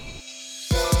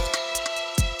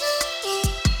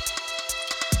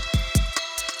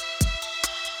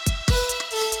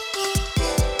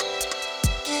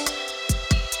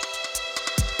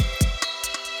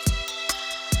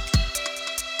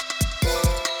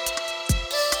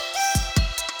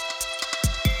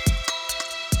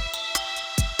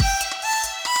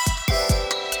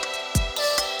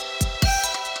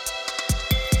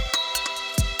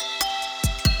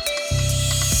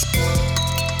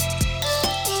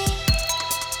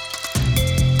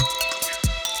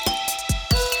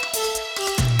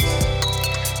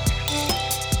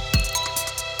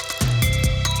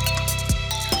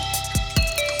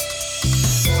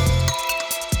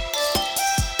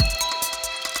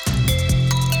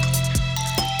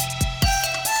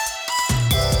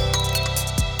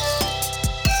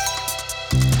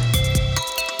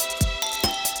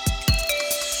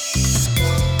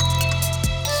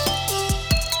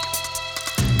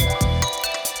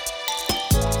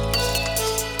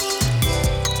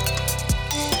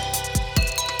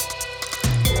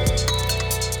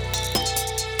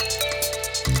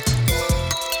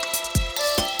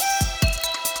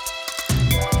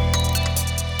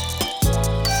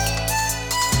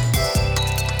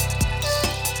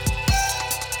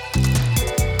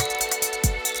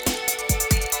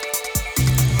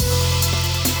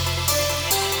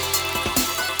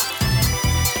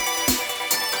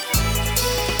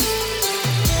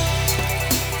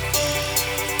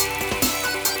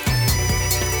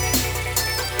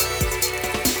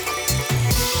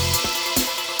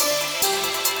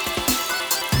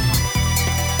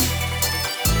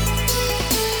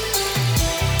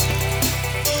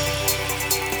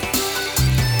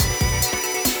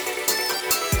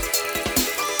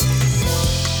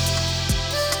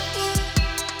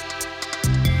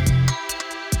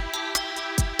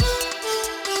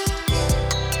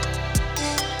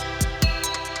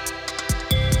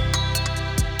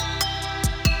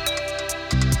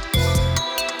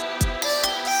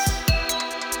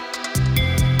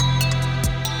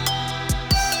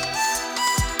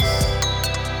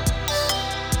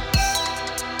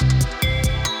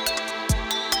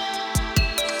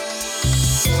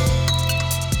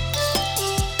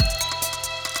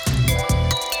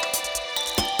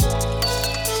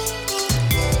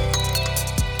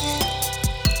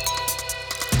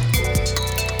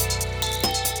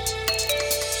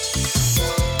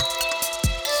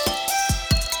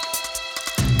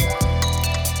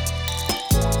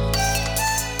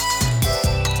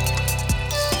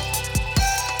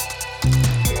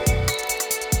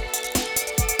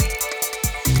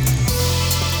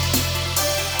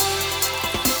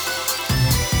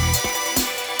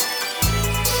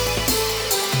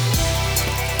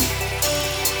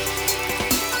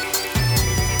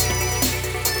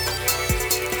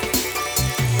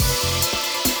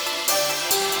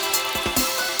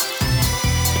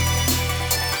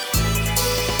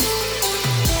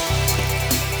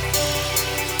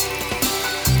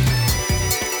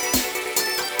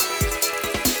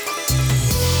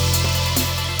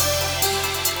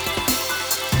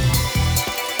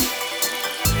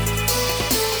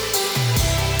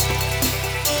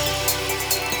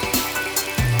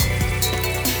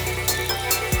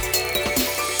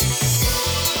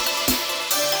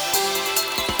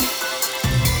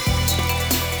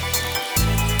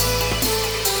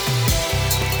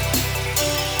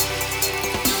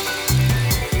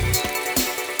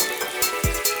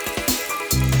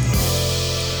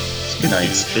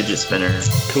 nice fidget spinner.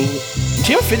 Cool.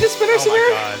 Do you have a fidget spinner, Oh Samir?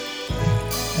 my god.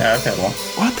 Yeah, I've had one.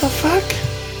 What the fuck?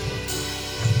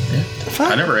 Yeah. The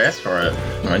fuck? I never asked for it.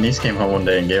 My niece came home one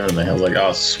day and gave it to me. I was like,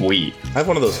 oh, sweet. I have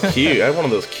one of those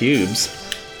cubes.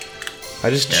 I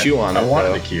just chew on it. I wanted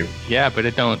though. the cube. Yeah, but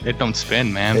it don't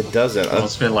spin, man. It doesn't. I'll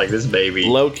spin like this baby.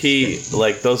 Low key,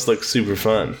 like those look super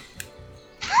fun.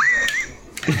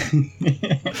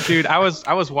 Dude, I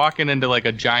was walking into like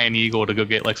a Giant Eagle to go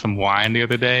get like some wine the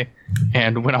other day,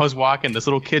 and when I was walking, this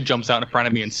little kid jumps out in front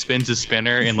of me and spins his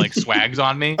spinner and like swags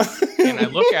on me, and I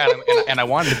look at him and I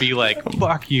wanted to be like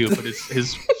fuck you, but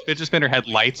his fidget spinner had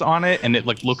lights on it and it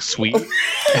like looked sweet, and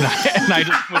I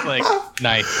just was like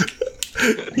nice.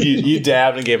 You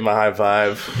dabbed and gave him a high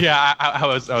five. Yeah, I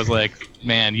was like,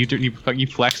 man, you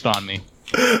flexed on me.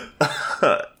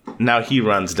 Now he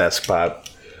runs Deskpop.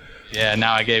 Yeah,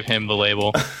 now I gave him the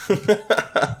label.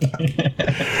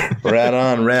 Right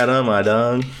on, my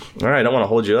dog. All right, I don't want to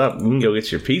hold you up. You can go get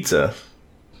your pizza.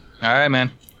 All right,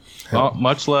 man. Well,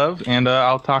 much love, and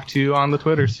I'll talk to you on the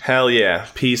Twitters. Hell yeah.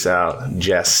 Peace out,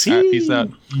 Jesse. All right, peace out.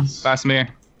 Bye, Samir.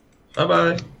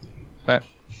 Bye-bye. Bye.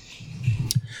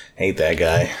 Hate that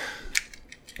guy.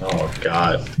 Oh,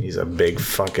 God. He's a big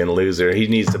fucking loser. He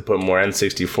needs to put more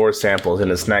N64 samples in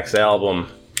his next album.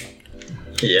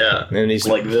 Yeah. And he's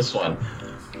like this one.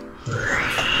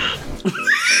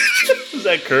 Is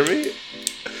that Kirby?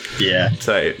 Yeah.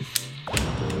 Tight.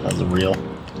 That was real.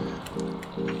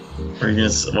 Are you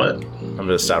gonna... What? I'm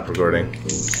gonna stop recording.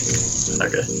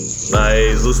 Okay.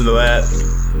 Nice. Listen to that.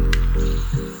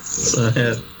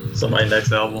 So my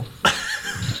next album.